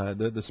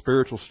 the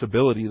spiritual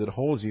stability that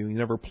holds you. You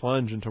never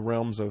plunge into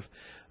realms of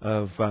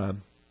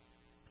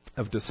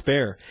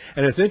despair.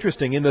 And it's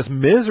interesting, in this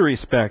misery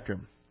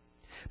spectrum,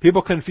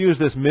 people confuse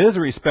this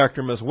misery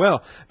spectrum as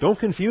well. Don't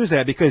confuse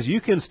that, because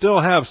you can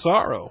still have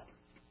sorrow.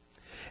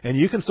 And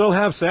you can still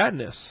have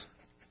sadness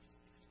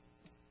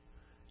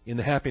in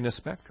the happiness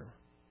spectrum.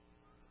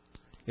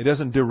 It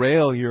doesn't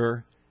derail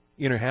your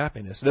inner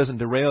happiness. It doesn't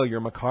derail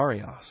your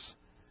makarios,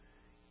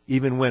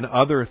 even when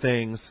other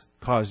things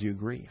cause you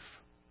grief.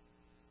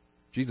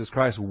 Jesus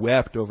Christ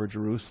wept over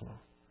Jerusalem.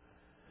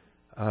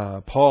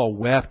 Paul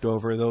wept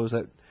over those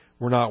that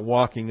were not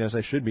walking as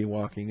they should be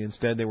walking.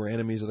 Instead, they were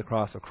enemies of the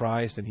cross of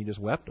Christ, and he just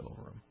wept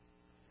over them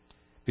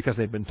because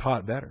they'd been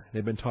taught better.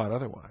 They'd been taught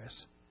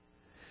otherwise.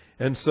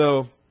 And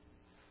so,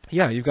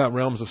 you've got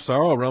realms of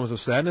sorrow, realms of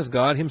sadness.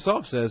 God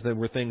himself says there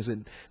were things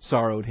that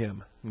sorrowed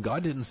him. And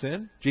God didn't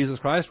sin. Jesus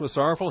Christ was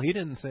sorrowful. He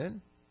didn't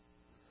sin.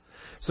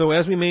 So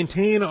as we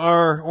maintain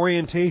our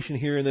orientation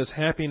here in this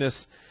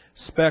happiness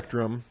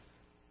spectrum,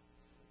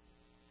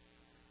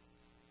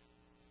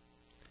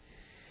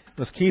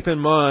 let's keep in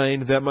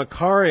mind that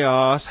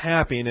makarios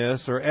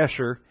happiness, or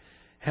Esher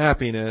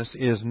happiness,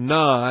 is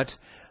not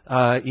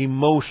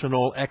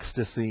emotional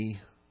ecstasy.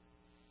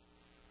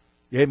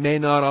 It may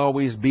not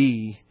always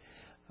be.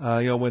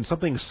 When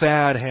something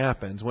sad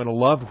happens, when a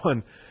loved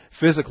one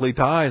physically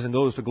dies and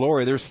goes to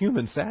glory, there's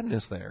human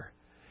sadness there.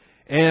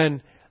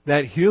 And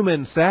that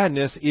human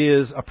sadness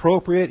is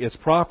appropriate, it's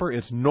proper,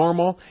 it's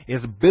normal,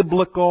 it's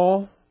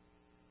biblical,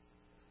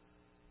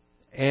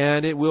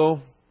 and it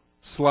will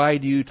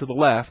slide you to the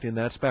left in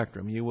that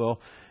spectrum. You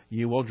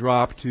will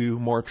drop to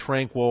more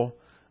tranquil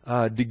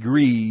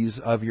degrees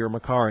of your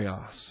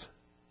makarios.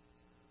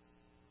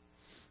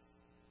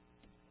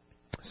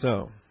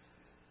 So,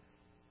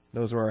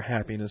 those are our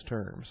happiness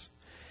terms.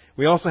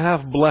 We also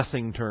have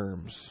blessing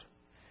terms.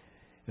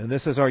 And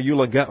this is our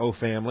eulogeo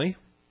family.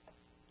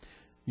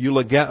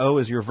 Eulogeo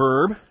is your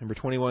verb, number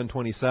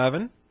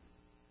 2127.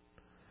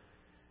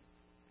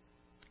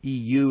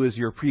 EU is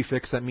your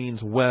prefix that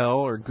means well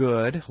or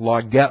good.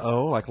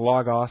 Logeo, like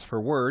logos for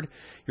word.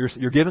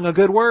 You're giving a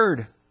good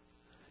word.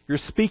 You're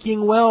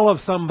speaking well of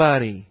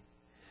somebody.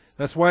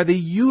 That's why the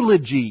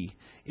eulogy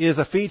is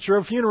a feature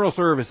of funeral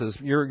services.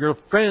 Your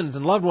friends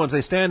and loved ones,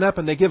 they stand up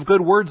and they give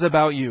good words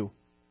about you.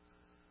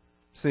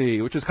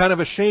 See, which is kind of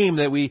a shame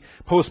that we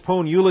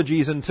postpone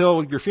eulogies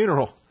until your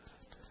funeral.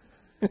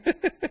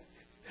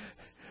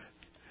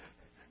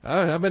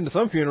 I've been to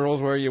some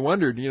funerals where you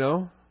wondered,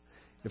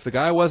 if the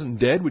guy wasn't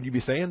dead, would you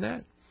be saying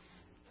that?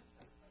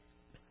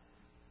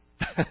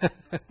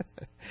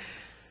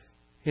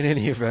 In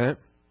any event,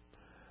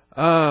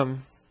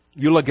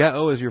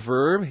 eulogeo is your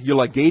verb.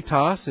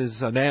 Eulogetos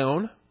is a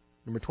noun.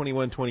 Number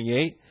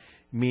 2128,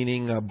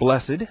 meaning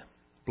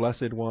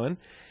blessed one.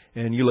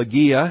 And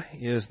eulogia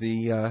is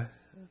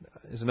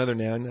another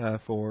noun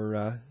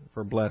for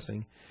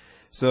blessing.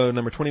 So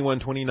number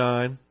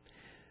 2129.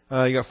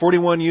 You got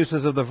 41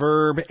 uses of the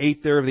verb,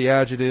 8 there of the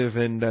adjective,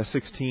 and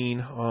 16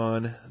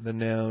 on the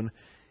noun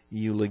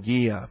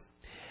eulogia.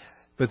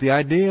 But the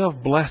idea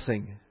of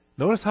blessing,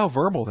 notice how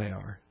verbal they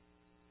are.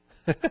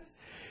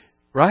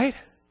 Right?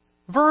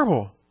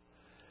 Verbal.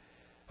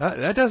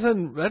 That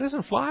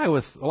doesn't fly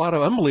with a lot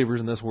of unbelievers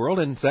in this world,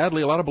 and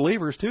sadly a lot of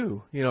believers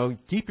too.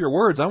 Keep your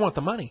words, I want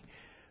the money.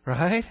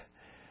 Right?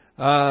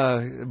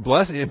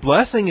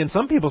 Blessing in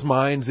some people's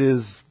minds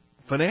is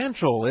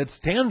financial. It's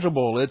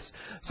tangible. It's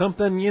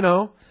something,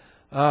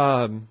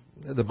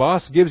 the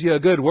boss gives you a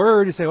good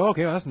word. You say, well,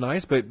 okay, well, that's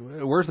nice, but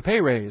where's the pay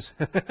raise?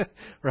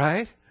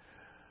 Right?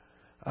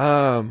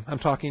 I'm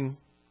talking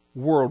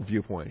world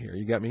viewpoint here.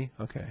 You got me?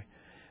 Okay.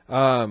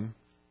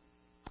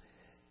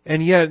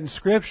 And yet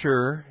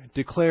Scripture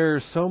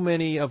declares so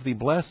many of the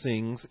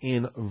blessings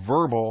in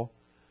verbal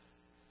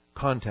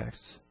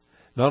contexts.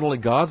 Not only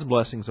God's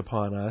blessings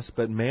upon us,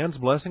 but man's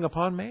blessing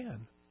upon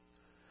man.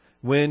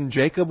 When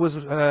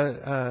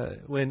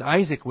when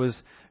Isaac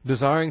was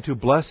desiring to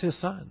bless his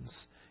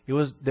sons,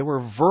 there were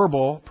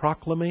verbal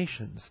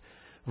proclamations,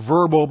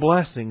 verbal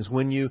blessings.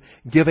 When you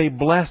give a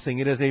blessing,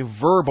 it is a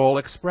verbal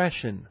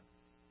expression.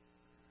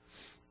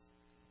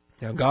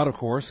 Now, God, of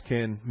course,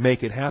 can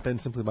make it happen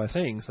simply by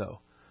saying so.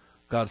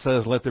 God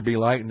says, let there be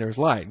light, and there's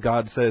light.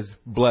 God says,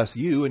 bless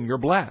you, and you're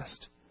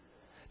blessed.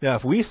 Now,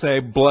 if we say,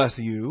 bless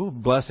you,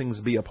 blessings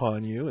be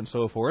upon you, and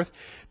so forth,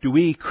 do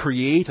we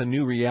create a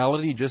new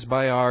reality just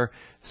by our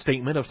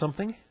statement of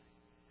something?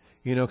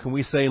 Can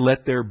we say,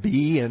 let there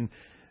be, and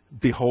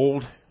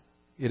behold,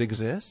 it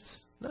exists?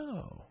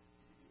 No.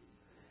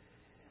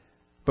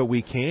 But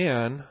we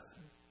can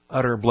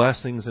utter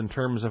blessings in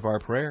terms of our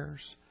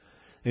prayers,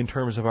 in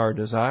terms of our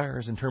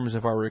desires, in terms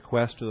of our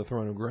request to the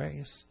throne of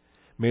grace.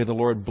 May the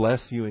Lord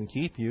bless you and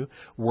keep you.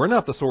 We're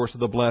not the source of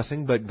the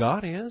blessing, but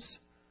God is.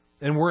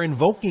 And we're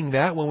invoking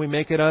that when we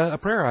make it a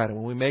prayer item,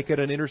 when we make it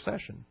an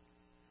intercession.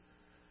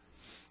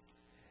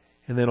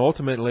 And then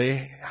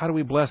ultimately, how do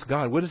we bless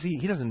God? What is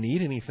He doesn't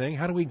need anything.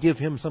 How do we give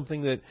Him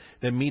something that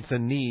meets a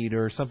need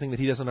or something that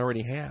He doesn't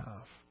already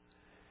have?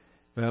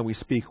 Well, we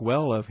speak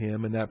well of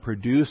Him, and that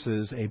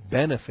produces a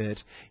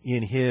benefit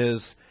in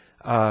His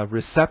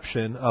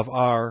reception of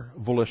our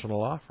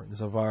volitional offerings,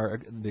 of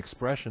the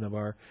expression of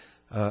our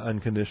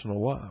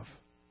unconditional love.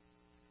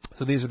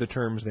 So these are the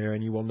terms there,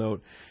 and you will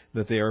note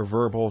that they are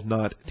verbal,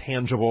 not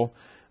tangible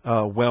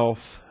wealth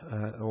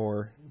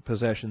or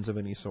possessions of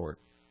any sort.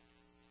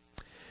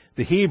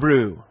 The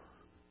Hebrew,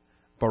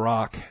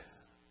 barak.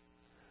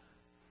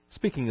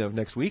 Speaking of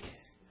next week,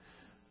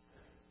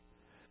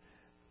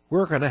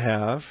 we're going to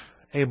have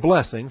a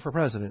blessing for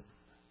President.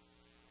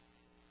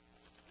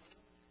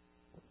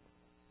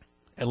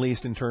 At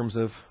least in terms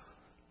of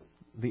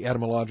the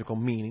etymological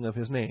meaning of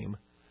his name.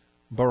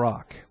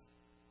 Barak.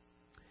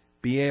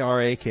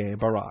 B-A-R-A-K,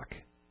 Barak.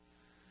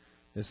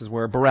 This is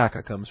where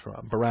Baraka comes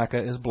from.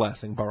 Baraka is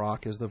blessing.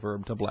 Barak is the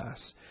verb to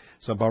bless.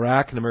 So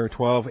Barak, number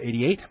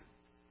 1288,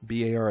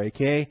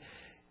 B-A-R-A-K,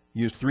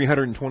 used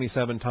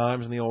 327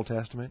 times in the Old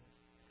Testament.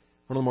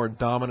 One of the more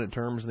dominant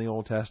terms in the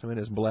Old Testament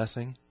is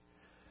blessing.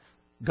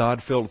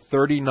 God filled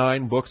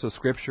 39 books of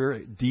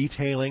Scripture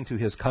detailing to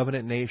His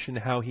covenant nation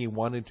how He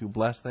wanted to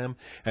bless them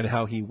and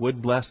how He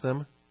would bless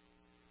them.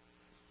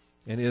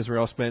 And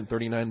Israel spent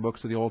 39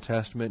 books of the Old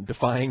Testament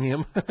defying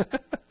Him.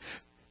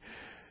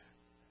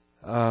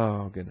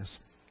 Oh, goodness.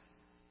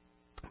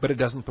 But it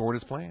doesn't thwart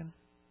His plan.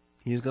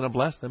 He's going to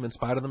bless them in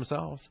spite of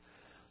themselves.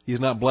 He's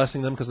not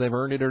blessing them because they've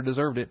earned it or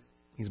deserved it.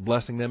 He's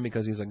blessing them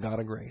because He's a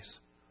God of grace.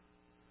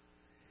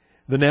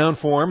 The noun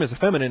form is a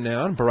feminine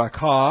noun,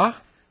 barakah.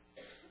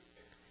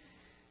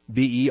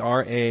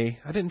 B-E-R-A.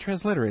 I didn't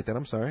transliterate that,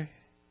 I'm sorry.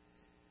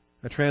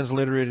 I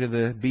transliterated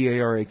the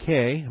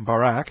B-A-R-A-K,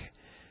 barak.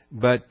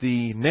 But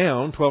the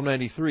noun,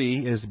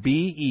 1293, is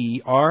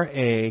B-E-R-A-K-A-H.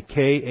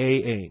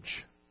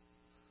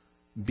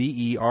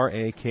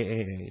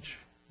 B-E-R-A-K-A-H.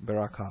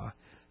 Barakah.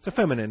 It's a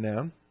feminine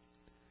noun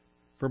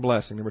for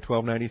blessing, number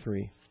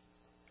 1293.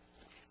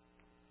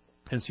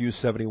 It's used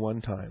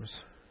 71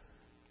 times.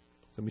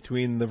 So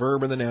between the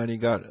verb and the noun, you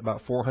got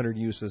about 400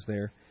 uses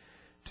there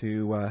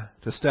to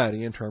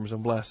study in terms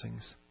of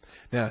blessings.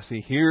 Now, see,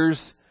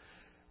 here's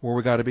where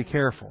we got to be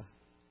careful.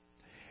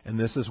 And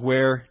this is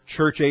where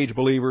church age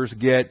believers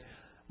get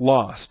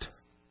lost.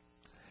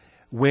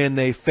 when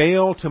they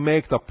fail to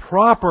make the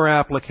proper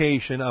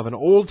application of an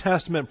Old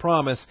Testament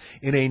promise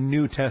in a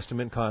New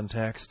Testament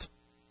context.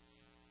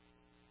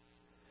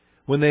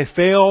 When they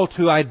fail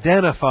to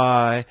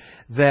identify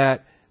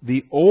that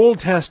the Old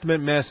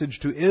Testament message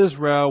to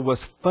Israel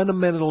was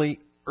fundamentally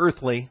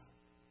earthly,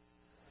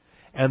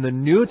 and the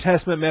New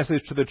Testament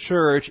message to the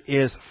church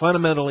is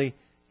fundamentally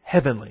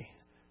heavenly,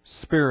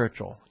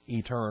 spiritual,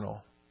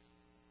 eternal.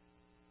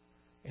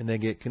 And they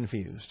get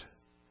confused.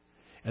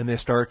 And they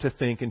start to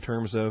think in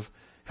terms of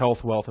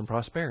health, wealth, and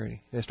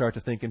prosperity. They start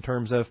to think in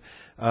terms of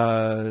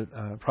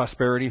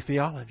prosperity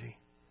theology,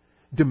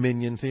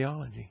 dominion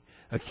theology,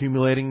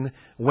 accumulating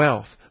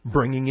wealth,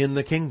 bringing in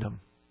the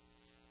kingdom.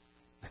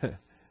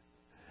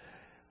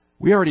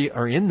 We already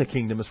are in the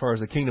kingdom as far as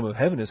the kingdom of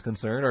heaven is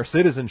concerned. Our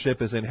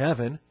citizenship is in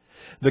heaven.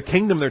 The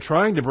kingdom they're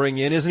trying to bring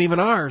in isn't even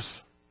ours.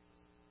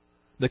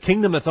 The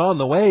kingdom that's on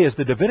the way is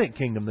the Davidic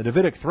kingdom, the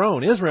Davidic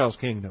throne, Israel's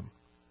kingdom.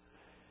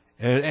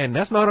 And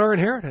that's not our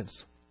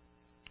inheritance.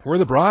 We're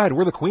the bride,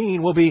 we're the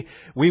queen.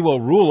 We will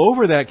rule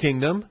over that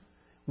kingdom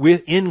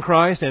in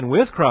Christ and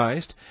with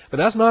Christ, but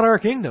that's not our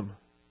kingdom.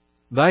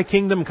 Thy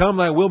kingdom come,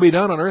 thy will be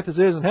done on earth as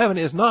it is in heaven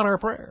is not our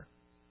prayer.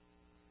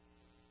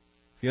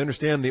 If you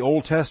understand the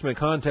Old Testament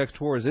context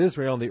towards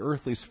Israel and the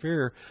earthly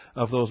sphere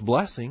of those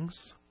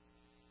blessings,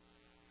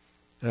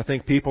 and I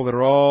think people that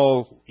are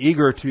all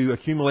eager to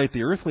accumulate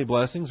the earthly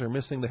blessings are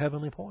missing the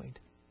heavenly point.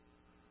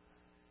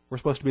 We're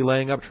supposed to be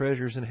laying up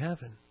treasures in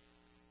heaven.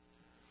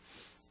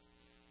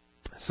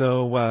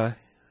 So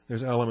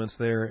there's elements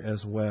there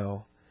as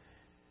well.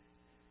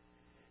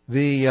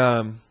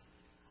 And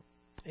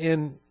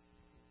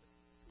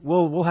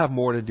we'll have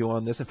more to do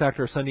on this. In fact,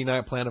 our Sunday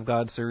Night Plan of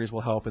God series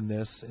will help in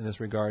this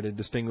regard to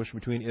distinguish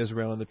between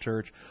Israel and the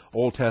church,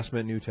 Old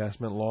Testament, New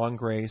Testament, law and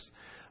grace.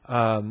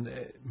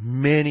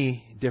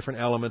 Many different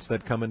elements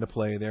that come into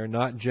play there,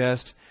 not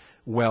just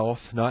wealth,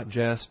 not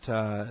just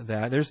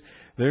that.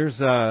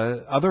 There's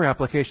other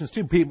applications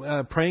too.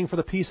 Praying for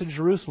the peace of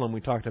Jerusalem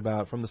we talked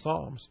about from the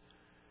Psalms.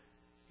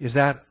 Is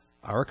that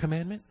our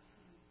commandment?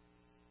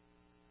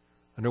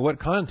 Under what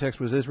context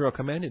was Israel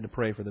commanded to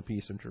pray for the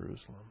peace of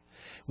Jerusalem?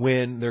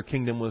 When their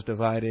kingdom was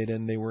divided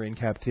and they were in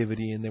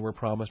captivity and they were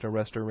promised a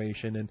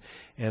restoration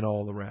and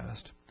all the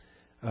rest.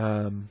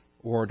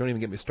 Or don't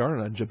even get me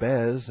started on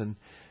Jabez and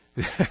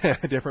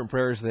different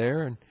prayers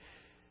there and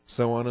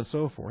so on and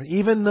so forth.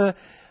 Even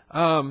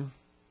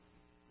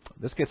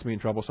this gets me in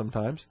trouble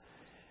sometimes,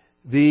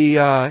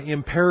 the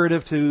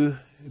imperative to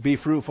be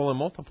fruitful and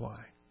multiply.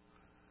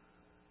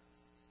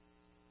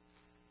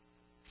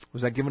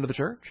 Was that given to the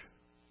church?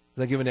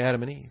 Was that given to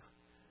Adam and Eve?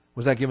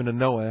 Was that given to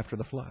Noah after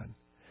the flood?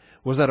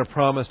 Was that a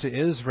promise to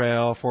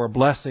Israel for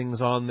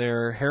blessings on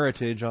their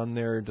heritage, on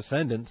their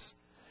descendants,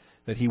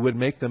 that He would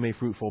make them a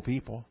fruitful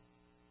people?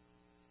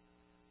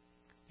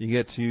 You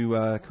get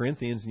to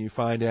Corinthians and you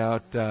find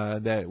out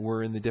that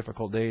we're in the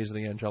difficult days of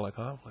the angelic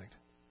conflict.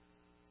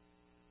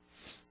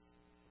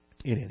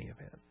 In any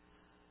event.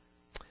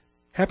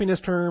 Happiness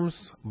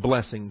terms,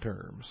 blessing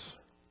terms.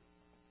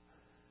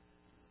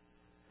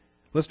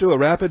 Let's do a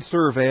rapid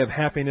survey of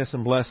happiness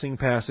and blessing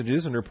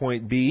passages under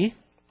point B.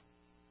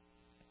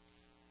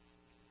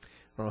 I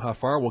don't know how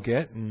far we'll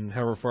get, and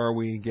however far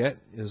we get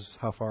is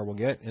how far we'll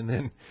get, and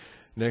then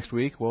next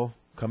week we'll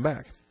come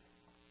back.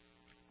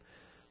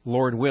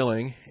 Lord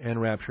willing and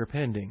rapture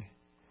pending.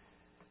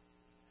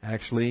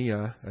 Actually,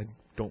 I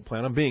don't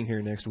plan on being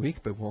here next week,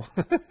 but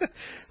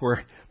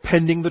we're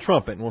pending the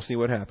trumpet, and we'll see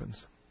what happens.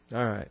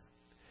 All right.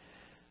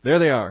 There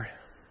they are.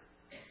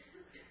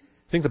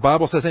 Think the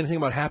Bible says anything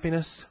about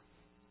happiness?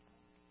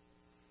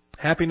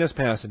 Happiness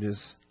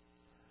passages.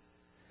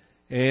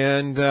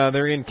 And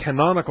they're in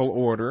canonical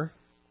order.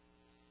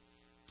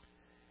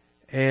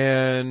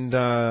 And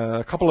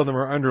a couple of them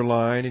are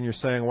underlined, and you're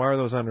saying, why are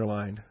those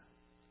underlined?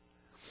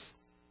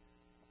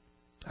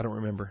 I don't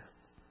remember.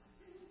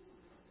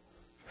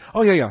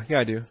 Oh, yeah,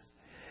 I do.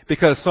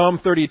 Because Psalm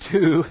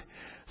 32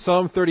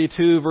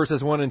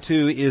 verses 1 and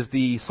 2 is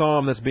the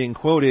psalm that's being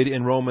quoted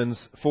in Romans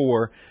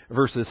 4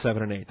 verses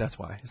 7 and 8. That's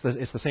why.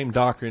 It's the same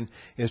doctrine.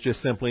 It's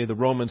just simply the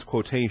Romans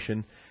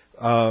quotation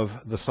of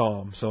the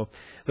psalm. So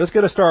let's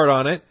get a start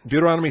on it.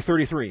 Deuteronomy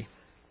 33.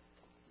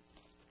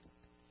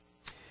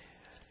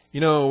 You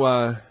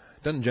know,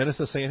 doesn't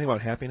Genesis say anything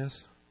about happiness?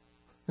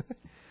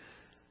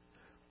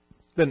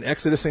 Doesn't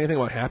Exodus say anything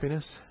about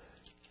happiness?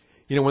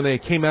 You know, when they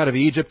came out of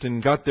Egypt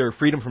and got their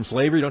freedom from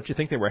slavery, don't you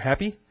think they were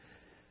happy?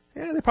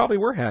 Yeah, they probably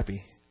were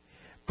happy.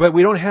 But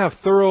we don't have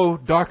thorough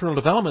doctrinal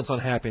developments on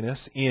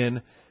happiness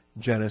in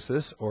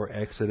Genesis or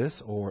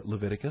Exodus or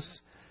Leviticus.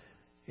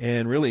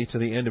 And really to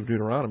the end of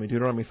Deuteronomy.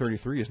 Deuteronomy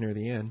 33 is near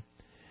the end.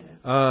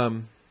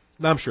 I'm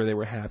sure they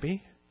were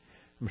happy.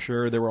 I'm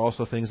sure there were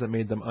also things that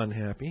made them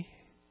unhappy.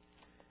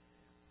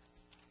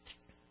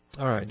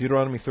 All right,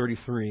 Deuteronomy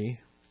 33.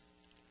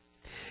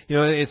 You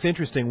know, it's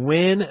interesting.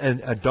 When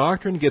a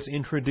doctrine gets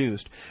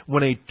introduced,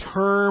 when a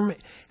term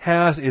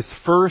has its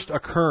first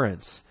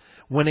occurrence,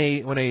 when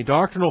a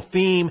doctrinal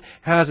theme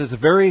has its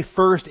very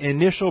first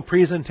initial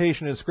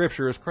presentation in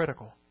Scripture, is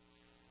critical.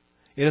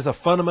 It is a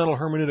fundamental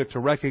hermeneutic to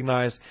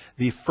recognize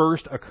the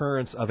first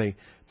occurrence of a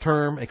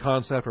term, a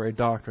concept, or a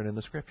doctrine in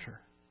the Scripture.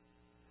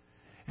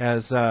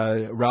 As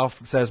Ralph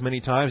says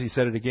many times, he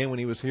said it again when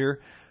he was here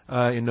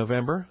in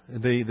November,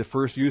 the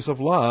first use of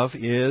love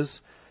is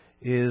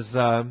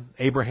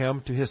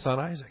Abraham to his son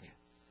Isaac.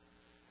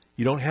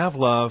 You don't have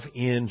love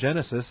in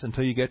Genesis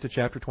until you get to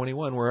chapter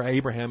 21, where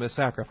Abraham is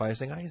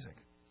sacrificing Isaac.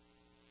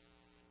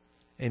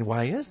 And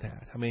why is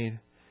that? I mean,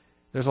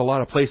 there's a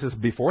lot of places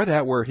before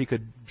that where he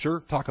could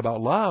sure talk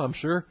about love. I'm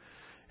sure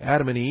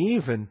Adam and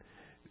Eve, and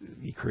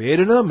he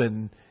created them,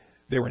 and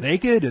they were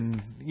naked,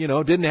 and,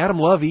 didn't Adam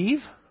love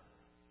Eve?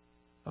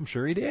 I'm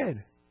sure he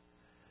did.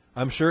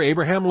 I'm sure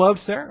Abraham loved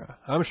Sarah.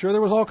 I'm sure there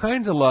was all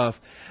kinds of love.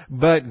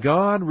 But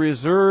God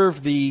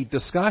reserved the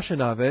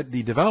discussion of it,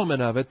 the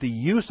development of it, the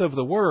use of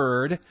the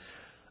word,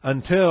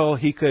 until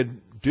he could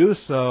do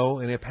so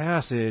in a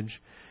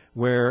passage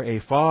where a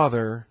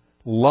father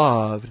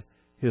loved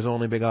his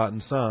only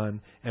begotten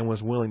son and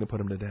was willing to put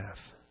him to death.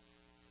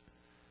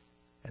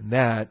 And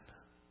that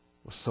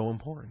was so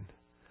important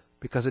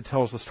because it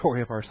tells the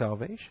story of our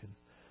salvation.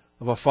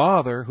 Of a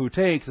father who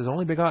takes his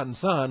only begotten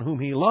son, whom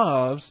he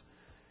loves,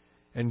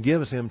 and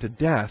gives him to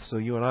death so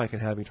you and I can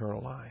have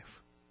eternal life.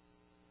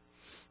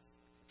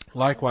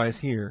 Likewise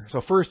here.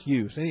 So first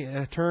use.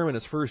 A term in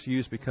its first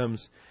use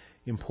becomes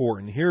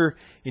important. Here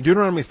in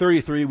Deuteronomy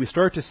 33, we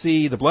start to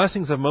see the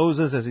blessings of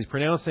Moses as he's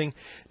pronouncing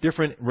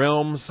different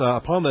realms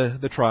upon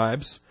the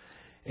tribes.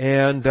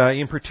 And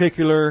in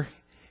particular,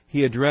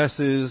 he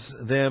addresses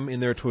them in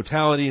their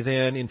totality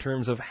then in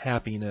terms of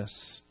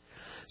happiness.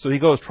 So he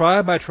goes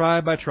tribe by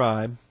tribe by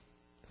tribe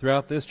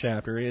throughout this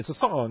chapter. It's a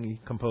song he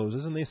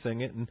composes, and they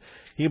sing it, and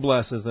he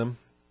blesses them.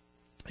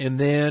 And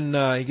then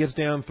he gets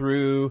down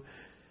through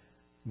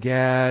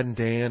Gad,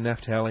 Dan,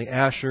 Naphtali,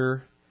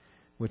 Asher,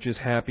 which is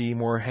happy,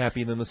 more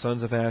happy than the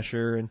sons of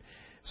Asher, and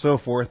so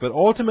forth. But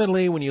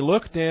ultimately, when you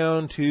look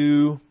down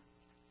to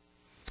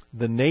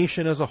the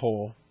nation as a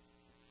whole,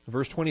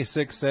 verse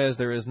 26 says,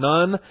 "There is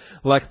none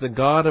like the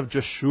God of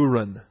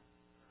Jeshurun."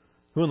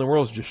 Who in the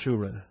world is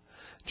Jeshurun?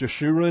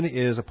 Jeshurun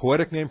is a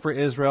poetic name for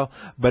Israel,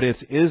 but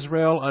it's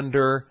Israel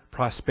under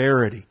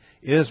prosperity.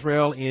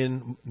 Israel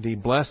in the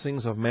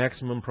blessings of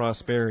maximum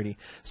prosperity.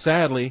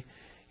 Sadly,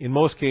 in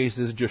most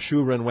cases,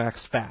 Jeshurun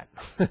wax fat.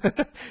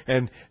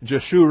 And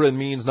Jeshurun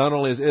means not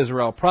only is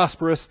Israel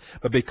prosperous,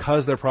 but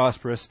because they're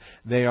prosperous,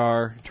 they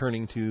are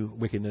turning to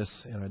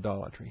wickedness and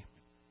idolatry.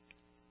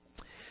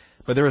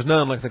 But there is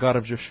none like the God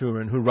of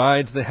Jeshurun, who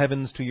rides the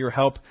heavens to your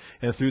help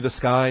and through the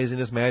skies in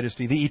His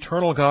majesty. The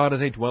eternal God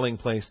is a dwelling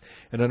place,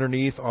 and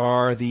underneath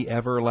are the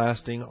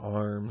everlasting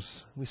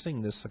arms. We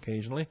sing this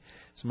occasionally.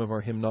 Some of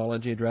our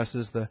hymnology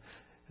addresses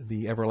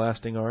the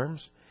everlasting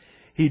arms.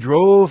 He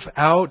drove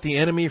out the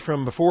enemy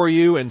from before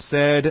you and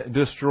said,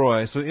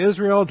 "Destroy." So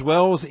Israel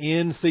dwells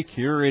in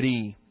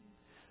security.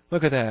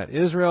 Look at that.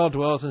 Israel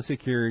dwells in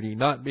security,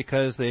 not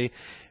because they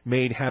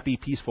made happy,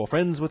 peaceful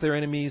friends with their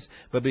enemies,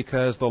 but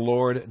because the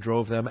Lord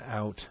drove them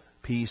out.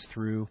 Peace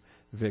through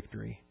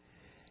victory.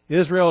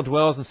 Israel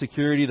dwells in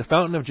security. The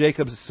fountain of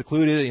Jacob is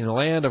secluded in a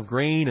land of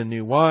grain and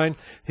new wine.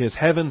 His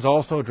heavens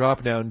also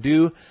drop down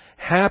dew.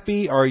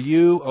 Happy are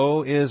you,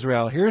 O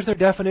Israel. Here's their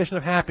definition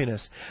of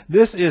happiness.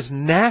 This is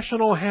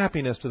national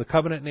happiness to the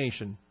covenant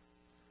nation.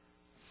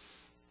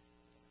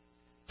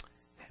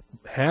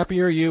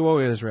 Happy are you, O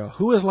Israel.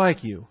 Who is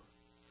like you?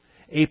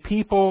 A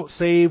people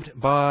saved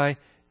by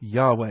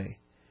Yahweh,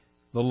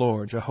 the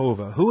Lord,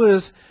 Jehovah, who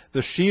is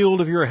the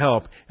shield of your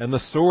help and the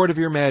sword of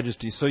your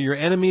majesty. So your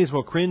enemies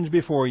will cringe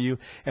before you,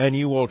 and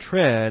you will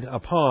tread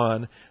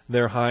upon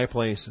their high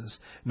places.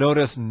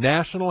 Notice,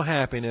 national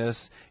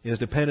happiness is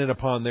dependent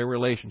upon their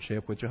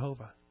relationship with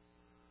Jehovah.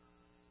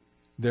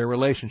 Their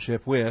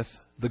relationship with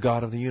the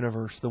God of the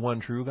universe, the one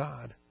true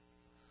God.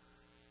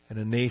 And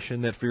a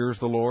nation that fears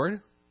the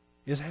Lord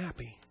is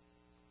happy.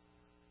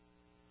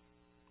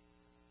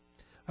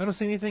 I don't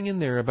see anything in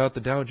there about the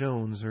Dow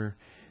Jones or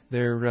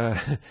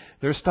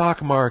their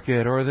stock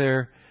market or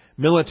their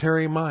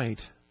military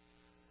might.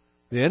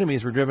 The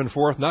enemies were driven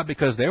forth not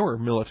because they were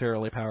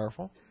militarily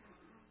powerful,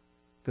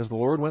 because the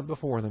Lord went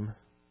before them.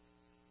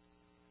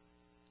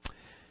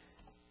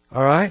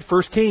 All right,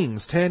 1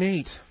 Kings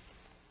 10:8.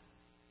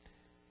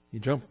 You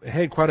jump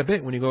ahead quite a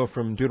bit when you go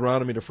from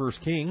Deuteronomy to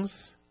 1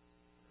 Kings.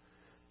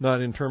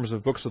 Not in terms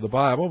of books of the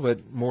Bible,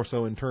 but more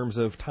so in terms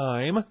of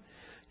time.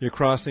 You're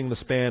crossing the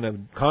span of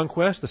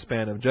conquest, the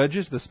span of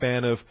judges, the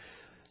span of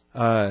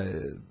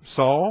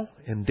Saul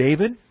and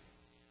David.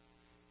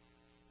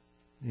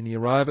 And you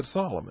arrive at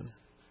Solomon.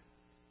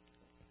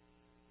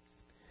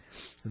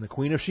 And the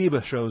Queen of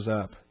Sheba shows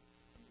up.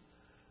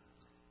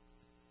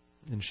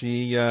 And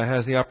she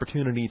has the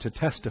opportunity to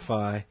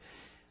testify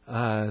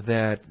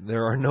that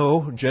there are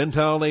no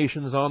Gentile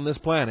nations on this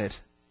planet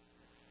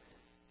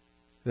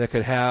that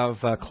could have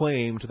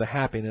claim to the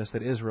happiness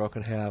that Israel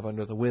could have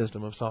under the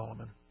wisdom of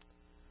Solomon.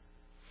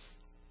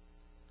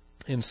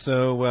 And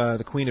so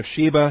the Queen of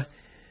Sheba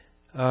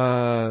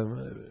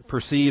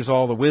perceives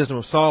all the wisdom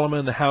of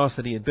Solomon, the house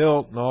that he had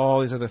built, and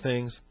all these other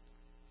things.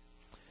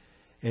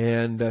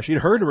 And she'd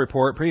heard a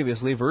report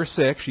previously. Verse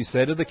 6, she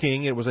said to the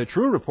king, "It was a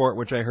true report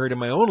which I heard in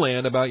my own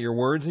land about your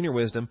words and your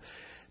wisdom.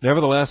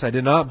 Nevertheless, I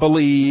did not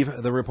believe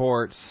the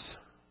reports."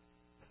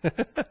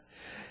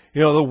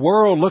 The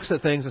world looks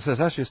at things and says,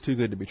 "That's just too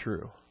good to be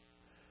true."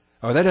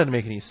 Or, "That doesn't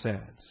make any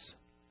sense.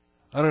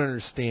 I don't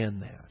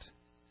understand that."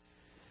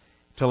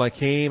 Till I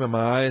came and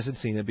my eyes had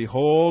seen it.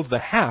 Behold, the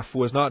half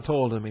was not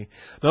told to me.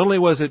 Not only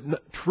was it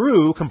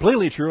true,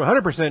 completely true,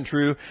 100%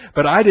 true,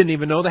 but I didn't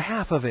even know the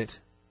half of it.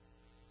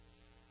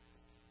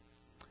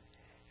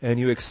 "And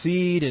you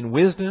exceed in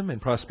wisdom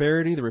and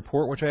prosperity the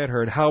report which I had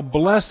heard. How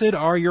blessed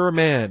are your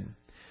men."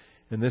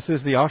 And this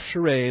is the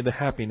Ashereh, the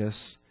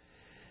happiness.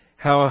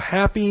 "How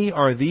happy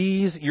are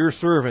these your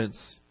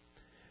servants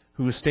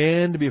who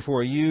stand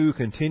before you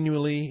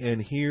continually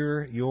and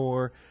hear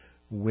your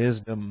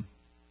wisdom.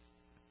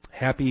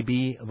 Happy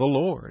be the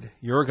Lord,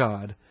 your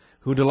God,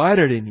 who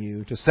delighted in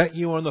you to set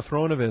you on the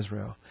throne of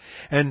Israel."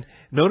 And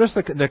notice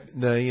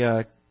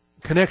the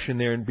connection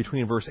there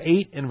between verse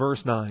 8 and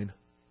verse 9.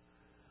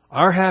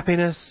 Our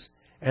happiness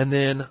and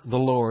then the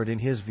Lord in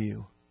His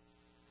view.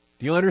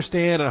 Do you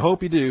understand? I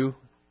hope you do.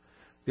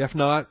 If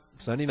not,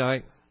 Sunday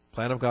night,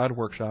 Plan of God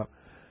workshop.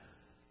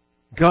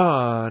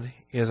 God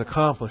is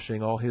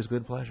accomplishing all His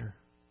good pleasure.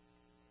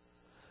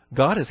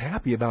 God is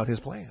happy about His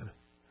plan.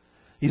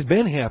 He's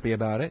been happy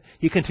about it.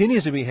 He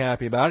continues to be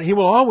happy about it. He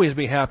will always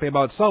be happy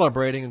about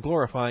celebrating and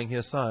glorifying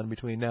His Son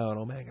between now and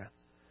Omega.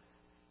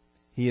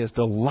 He is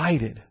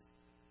delighted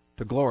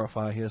to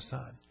glorify His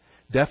Son.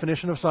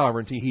 Definition of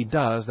sovereignty, He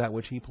does that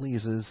which He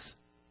pleases.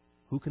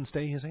 Who can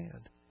stay His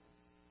hand?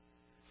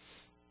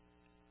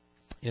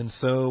 And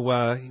so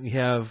we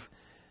have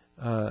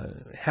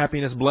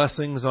happiness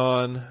blessings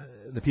on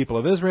the people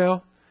of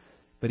Israel,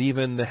 but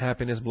even the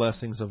happiness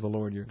blessings of the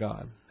Lord your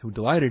God, who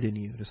delighted in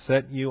you to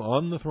set you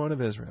on the throne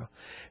of Israel.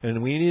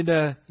 And we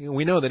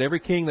know that every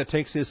king that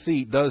takes his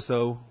seat does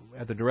so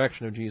at the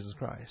direction of Jesus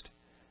Christ.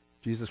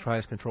 Jesus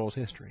Christ controls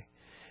history.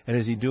 And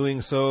is He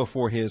doing so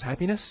for His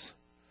happiness,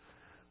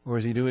 or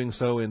is He doing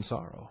so in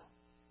sorrow?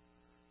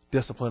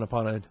 Discipline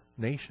upon a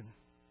nation.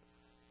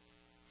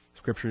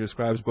 Scripture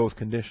describes both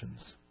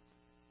conditions.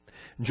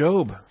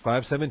 Job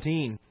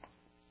 5:17.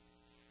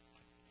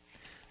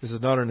 This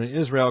is not in an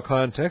Israel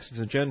context, it's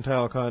a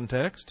Gentile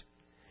context.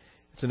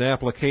 It's an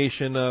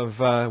application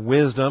of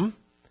wisdom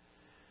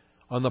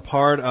on the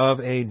part of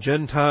a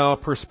Gentile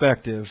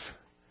perspective,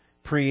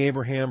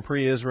 pre-Abraham,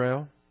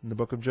 pre-Israel, in the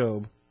book of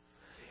Job.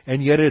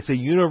 And yet it's a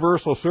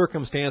universal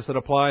circumstance that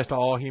applies to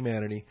all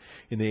humanity.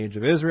 In the age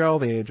of Israel,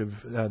 the age of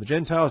the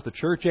Gentiles, the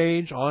church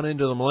age, on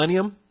into the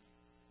millennium.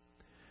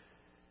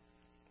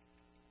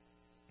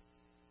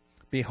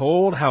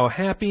 Behold, how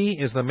happy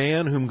is the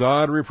man whom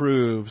God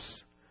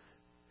reproves.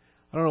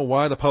 I don't know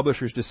why the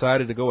publishers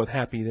decided to go with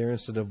happy there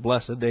instead of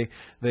blessed.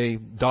 They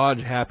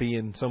dodge happy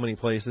in so many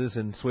places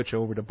and switch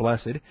over to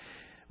blessed.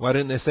 Why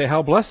didn't they say,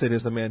 how blessed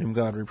is the man whom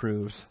God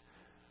reproves?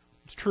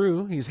 It's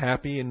true, he's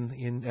happy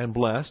and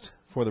blessed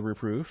for the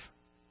reproof.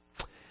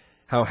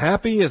 How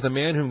happy is the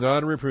man whom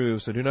God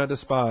reproves, so do not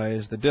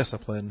despise the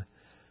discipline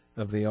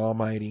of the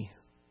Almighty.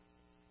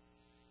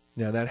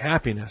 Now that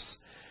happiness,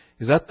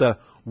 is that the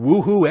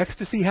woohoo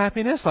ecstasy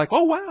happiness? Like,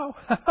 oh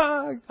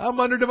wow, I'm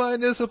under divine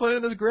discipline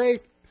and it's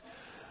great.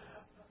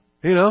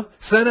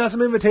 Send out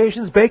some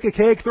invitations, bake a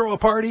cake, throw a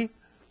party.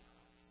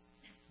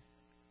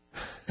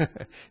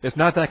 It's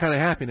not that kind of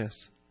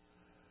happiness.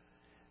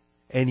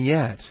 And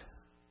yet,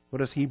 what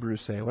does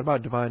Hebrews say? What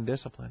about divine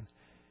discipline?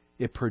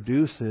 It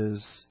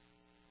produces,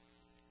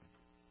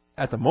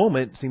 at the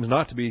moment, seems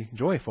not to be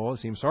joyful. It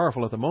seems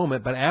sorrowful at the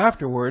moment. But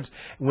afterwards,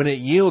 when it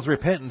yields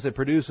repentance, it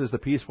produces the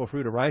peaceful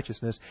fruit of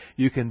righteousness.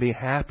 You can be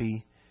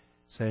happy,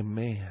 say,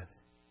 man,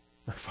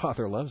 my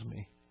Father loves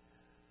me.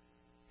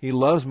 He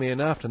loves me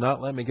enough to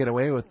not let me get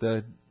away with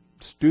the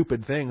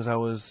stupid things I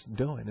was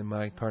doing in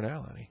my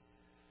carnality.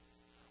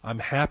 I'm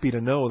happy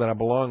to know that I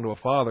belong to a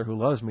Father who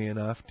loves me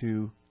enough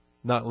to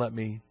not let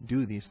me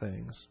do these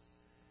things.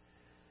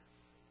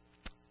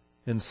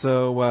 And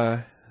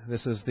so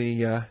this is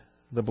the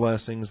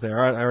blessings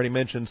there. I already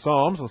mentioned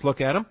Psalms. Let's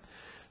look at them.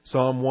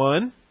 Psalm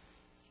 1.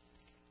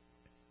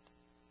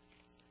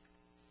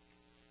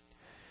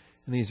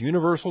 And these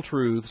universal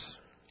truths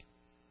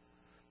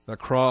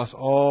across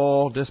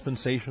all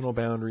dispensational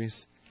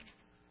boundaries.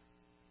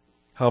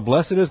 How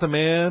blessed is the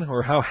man,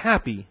 or how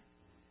happy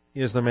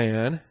is the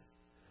man,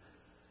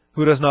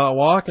 who does not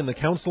walk in the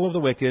counsel of the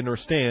wicked, nor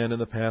stand in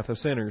the path of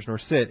sinners, nor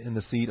sit in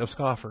the seat of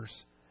scoffers.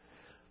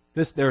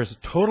 There is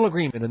a total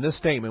agreement in this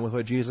statement with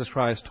what Jesus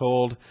Christ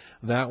told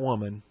that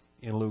woman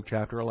in Luke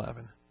chapter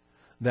 11.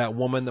 That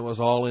woman that was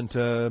all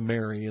into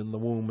Mary and the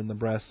womb and the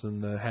breasts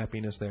and the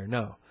happiness there.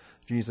 No.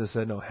 Jesus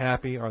said, no,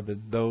 happy are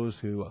those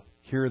who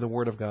hear the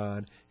Word of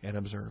God and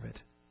observe it.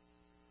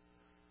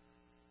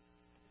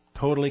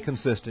 Totally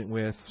consistent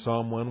with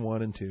Psalm 1,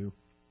 1 and 2.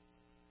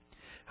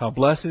 How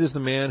blessed is the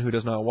man who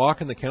does not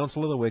walk in the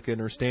counsel of the wicked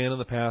nor stand in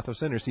the path of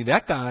sinners. See,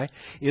 that guy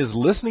is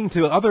listening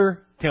to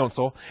other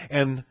counsel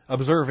and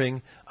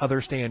observing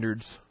other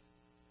standards.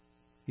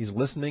 He's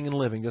listening and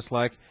living just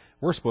like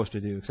we're supposed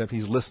to do, except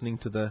he's listening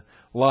to the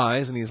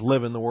lies and he's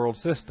living the world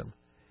system.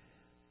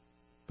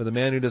 But the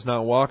man who does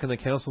not walk in the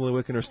counsel of the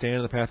wicked or stand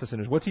in the path of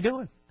sinners, what's he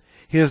doing?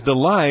 His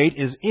delight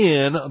is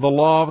in the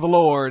law of the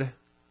Lord.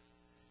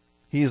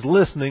 He's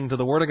listening to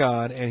the Word of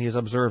God and he's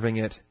observing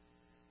it.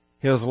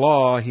 His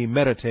law he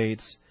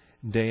meditates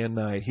day and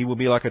night. He will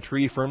be like a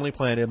tree firmly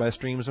planted by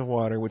streams of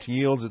water, which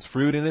yields its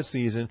fruit in its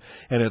season,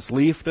 and its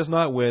leaf does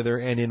not wither,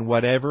 and in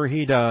whatever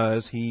he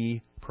does,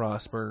 he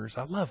prospers.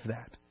 I love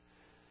that.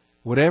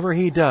 Whatever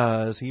he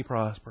does, he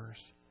prospers.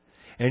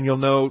 And you'll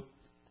note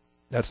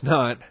that's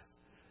not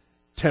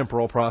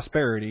temporal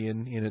prosperity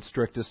in its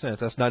strictest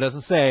sense. That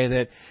doesn't say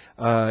that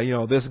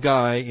this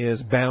guy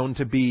is bound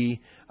to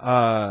be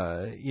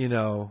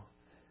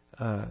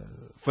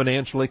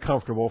financially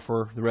comfortable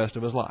for the rest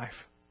of his life.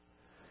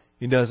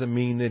 It doesn't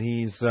mean that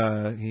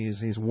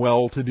he's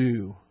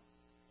well-to-do.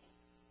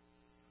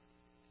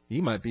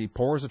 He might be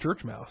poor as a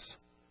church mouse,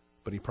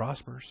 but he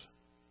prospers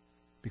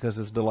because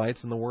his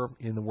delights in the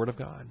Word of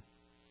God.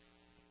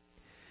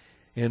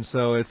 And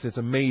so it's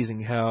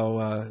amazing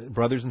how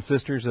brothers and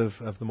sisters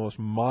of the most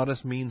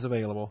modest means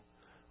available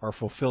are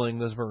fulfilling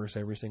this verse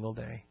every single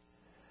day.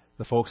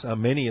 The folks,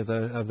 many of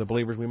the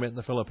believers we met in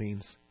the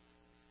Philippines.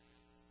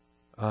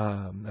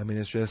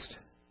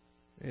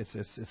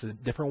 It's a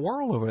different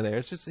world over there.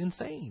 It's just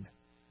insane.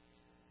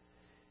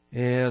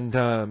 And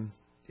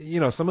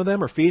some of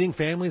them are feeding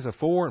families of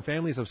 4 and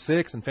families of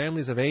 6 and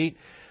families of 8.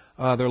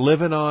 They're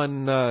living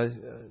on,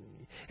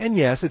 and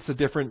yes, it's a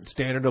different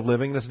standard of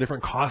living. There's a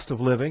different cost of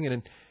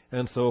living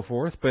and so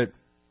forth. But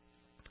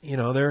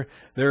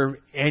their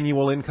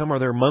annual income or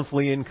their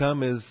monthly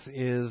income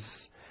is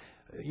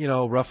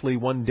roughly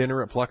one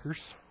dinner at Pluckers.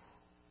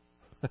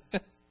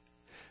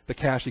 The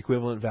cash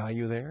equivalent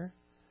value there.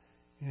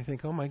 And you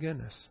think, oh my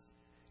goodness.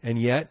 And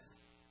yet,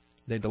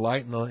 they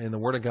delight in the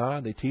Word of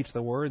God. They teach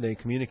the Word. They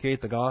communicate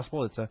the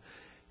gospel. It's a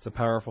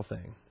powerful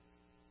thing.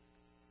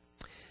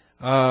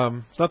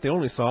 It's not the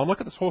only psalm.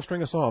 Look at this whole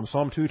string of psalms.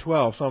 Psalm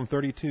 212, Psalm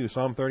 32,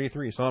 Psalm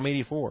 33, Psalm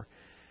 84,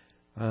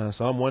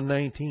 Psalm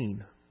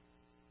 119.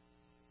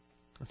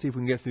 Let's see if we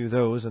can get through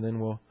those, and then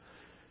we'll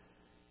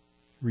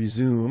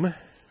resume.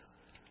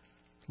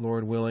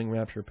 Lord willing,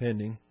 rapture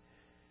pending.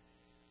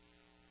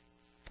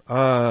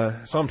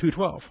 Psalm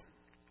 212.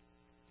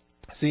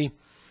 See,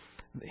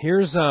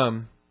 here's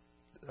a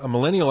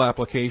millennial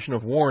application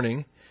of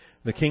warning.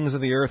 The kings of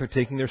the earth are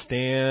taking their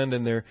stand,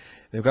 and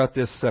they've got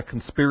this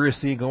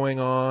conspiracy going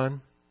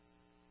on.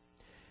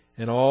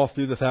 And all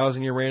through the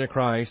 1,000-year reign of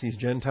Christ, these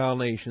Gentile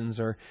nations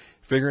are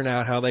figuring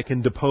out how they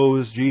can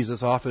depose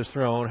Jesus off his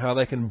throne, how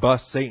they can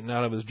bust Satan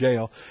out of his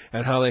jail,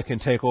 and how they can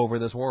take over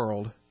this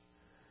world.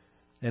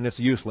 And it's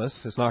useless.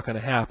 It's not going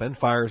to happen.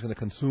 Fire is going to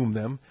consume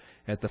them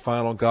at the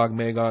final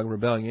Gog-Magog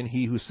rebellion.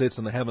 He who sits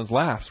in the heavens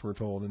laughs, we're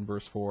told in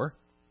verse 4.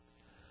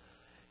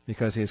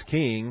 Because his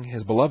king,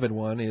 his beloved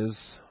one, is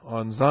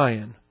on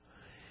Zion.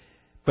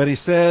 But he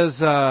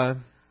says at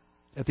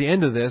the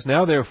end of this,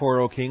 now therefore,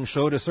 O king,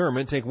 show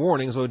discernment, take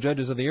warnings, O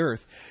judges of the earth.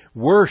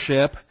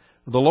 Worship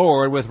the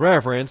Lord with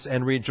reverence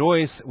and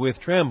rejoice with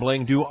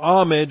trembling. Do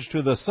homage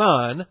to the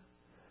Son,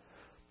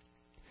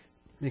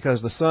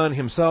 because the Son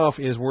himself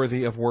is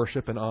worthy of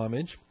worship and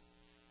homage.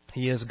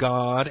 He is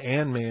God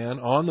and man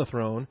on the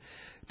throne.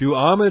 Do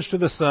homage to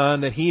the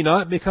Son, that he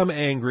not become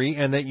angry,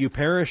 and that you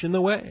perish in the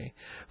way.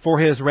 For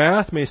his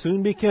wrath may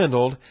soon be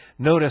kindled.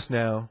 Notice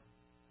now,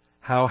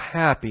 how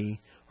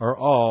happy are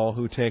all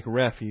who take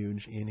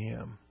refuge in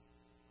him.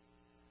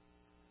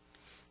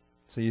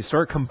 So you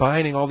start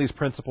combining all these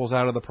principles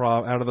out of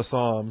the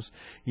Psalms.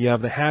 You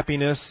have the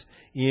happiness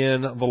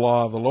in the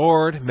law of the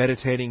Lord,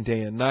 meditating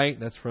day and night.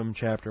 That's from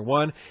chapter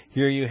 1.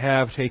 Here you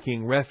have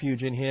taking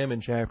refuge in him in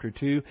chapter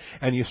 2.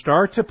 And you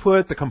start to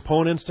put the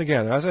components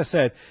together. As I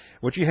said,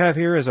 what you have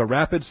here is a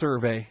rapid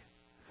survey.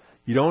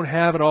 You don't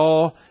have it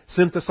all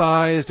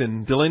synthesized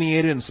and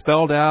delineated and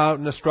spelled out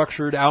in a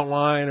structured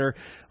outline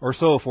or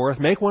so forth.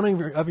 Make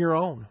one of your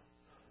own.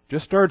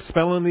 Just start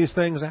spelling these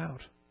things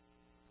out.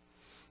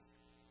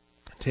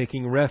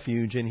 Taking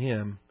refuge in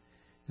him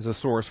is a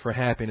source for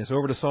happiness.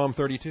 Over to Psalm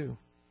 32.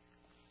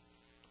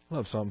 I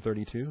love Psalm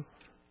 32.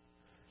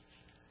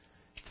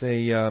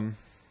 It's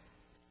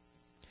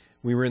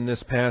we were in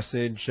this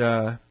passage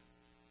not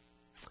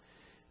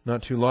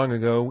too long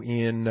ago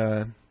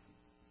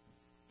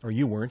or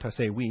you weren't, I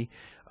say we.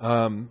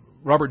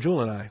 Robert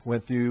Jewell and I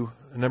went through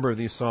a number of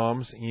these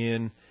Psalms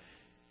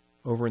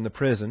over in the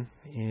prison,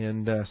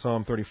 and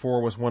Psalm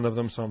 34 was one of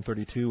them. Psalm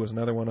 32 was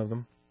another one of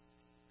them.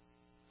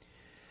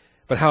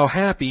 But how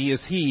happy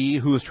is he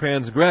whose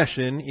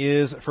transgression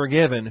is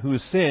forgiven,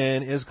 whose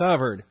sin is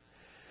covered.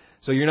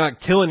 So you're not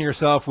killing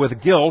yourself with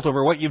guilt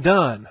over what you've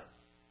done.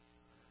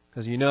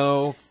 Because you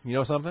know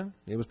something?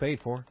 It was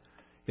paid for.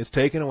 It's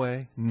taken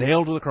away,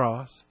 nailed to the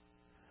cross.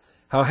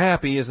 How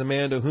happy is the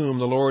man to whom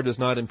the Lord does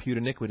not impute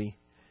iniquity,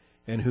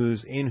 and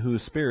in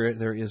whose spirit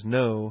there is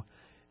no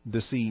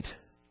deceit.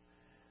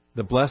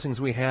 The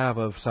blessings we have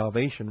of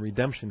salvation,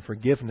 redemption,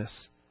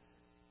 forgiveness,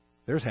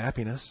 there's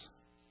happiness.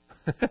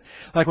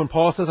 Like when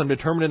Paul says, I'm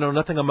determined to know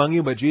nothing among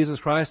you but Jesus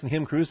Christ and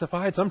Him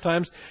crucified.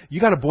 Sometimes you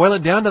got to boil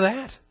it down to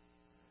that.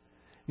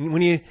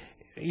 When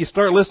you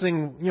start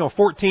listing,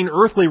 14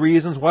 earthly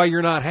reasons why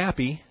you're not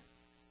happy,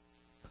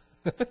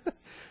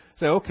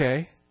 say,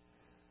 okay,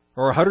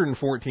 or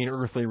 114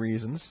 earthly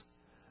reasons.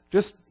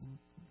 Just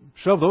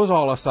shove those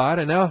all aside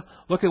and now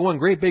look at one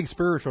great big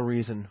spiritual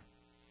reason.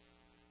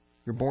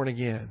 You're born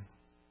again.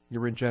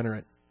 You're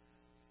regenerate.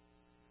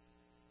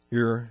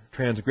 Your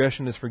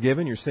transgression is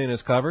forgiven. Your sin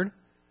is covered.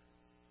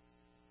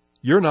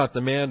 You're not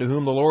the man to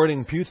whom the Lord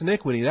imputes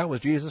iniquity. That was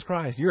Jesus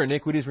Christ. Your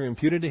iniquities were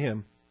imputed to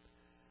Him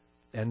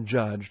and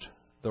judged.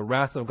 The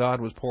wrath of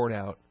God was poured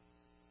out.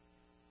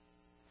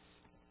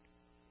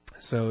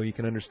 So you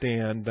can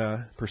understand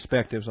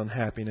perspectives on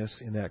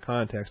happiness in that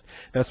context.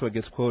 That's what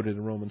gets quoted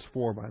in Romans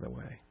 4, by the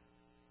way.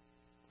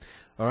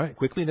 All right,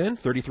 quickly then,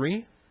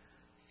 33.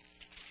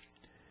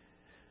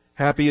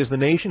 Happy is the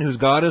nation whose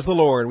God is the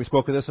Lord. We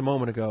spoke of this a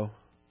moment ago.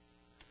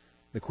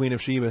 The Queen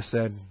of Sheba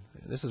said,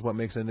 this is what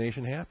makes a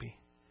nation happy.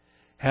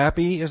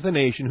 Happy is the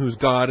nation whose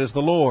God is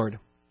the Lord.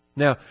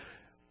 Now,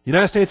 the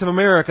United States of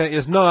America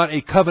is not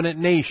a covenant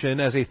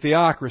nation as a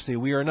theocracy.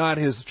 We are not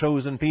His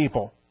chosen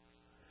people.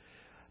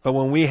 But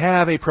when we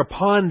have a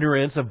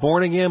preponderance of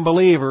born-again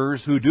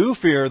believers who do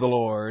fear the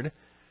Lord,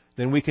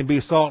 then we can be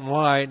salt and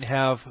light and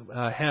have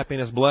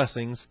happiness,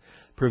 blessings,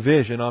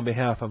 provision on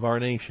behalf of our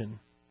nation.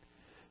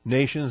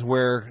 Nations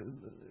where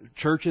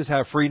churches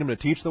have freedom to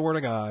teach the Word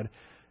of God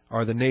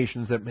are the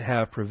nations that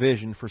have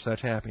provision for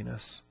such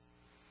happiness.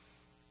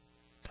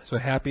 So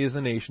happy is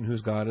the nation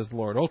whose God is the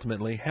Lord.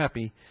 Ultimately,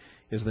 happy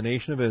is the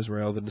nation of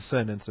Israel, the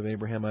descendants of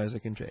Abraham,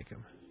 Isaac, and Jacob.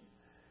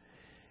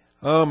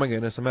 Oh my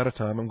goodness, I'm out of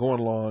time. I'm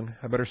going long.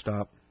 I better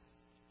stop.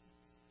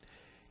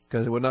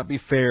 Because it would not be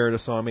fair to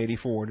Psalm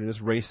 84 to just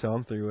race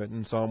on through it,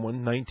 and Psalm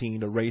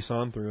 119 to race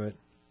on through it,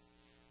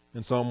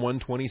 and Psalm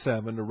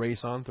 127 to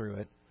race on through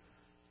it.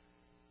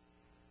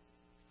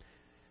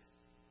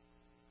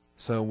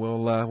 So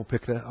we'll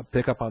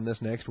pick up on this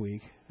next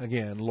week.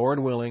 Again, Lord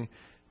willing,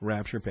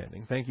 rapture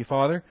pending. Thank you,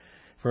 Father,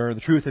 for the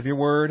truth of Your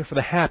Word, for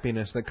the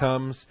happiness that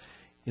comes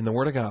in the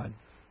Word of God.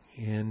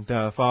 And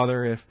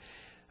Father, if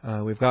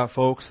we've got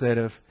folks that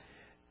have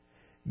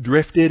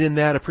drifted in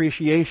that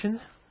appreciation,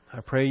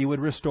 I pray You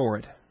would restore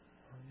it.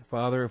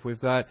 Father, if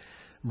we've got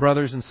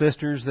brothers and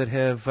sisters that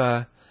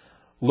have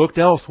looked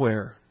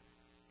elsewhere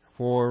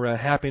for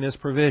happiness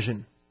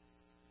provision,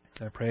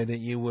 I pray that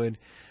You would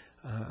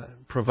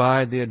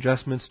provide the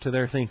adjustments to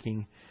their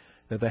thinking,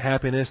 that the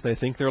happiness they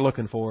think they're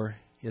looking for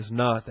is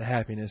not the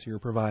happiness You're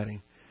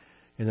providing,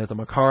 and that the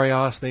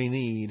makarios they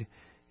need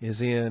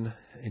is in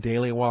a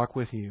daily walk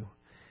with You,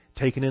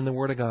 taking in the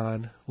Word of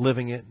God,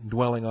 living it,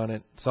 dwelling on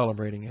it,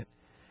 celebrating it.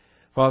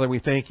 Father, we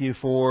thank You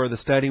for the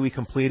study we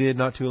completed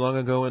not too long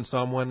ago in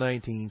Psalm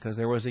 119, because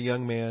there was a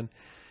young man,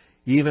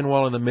 even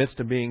while in the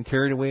midst of being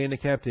carried away into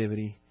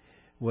captivity,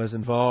 was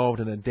involved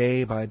in a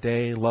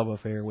day-by-day love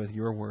affair with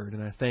Your Word.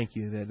 And I thank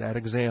You that that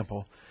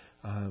example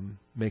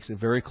makes it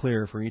very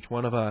clear for each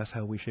one of us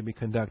how we should be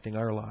conducting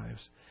our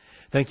lives.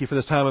 Thank You for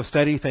this time of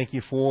study. Thank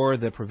You for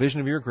the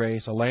provision of Your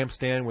grace, a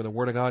lampstand where the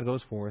Word of God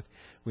goes forth.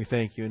 We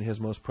thank You in His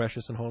most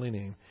precious and holy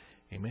name.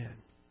 Amen.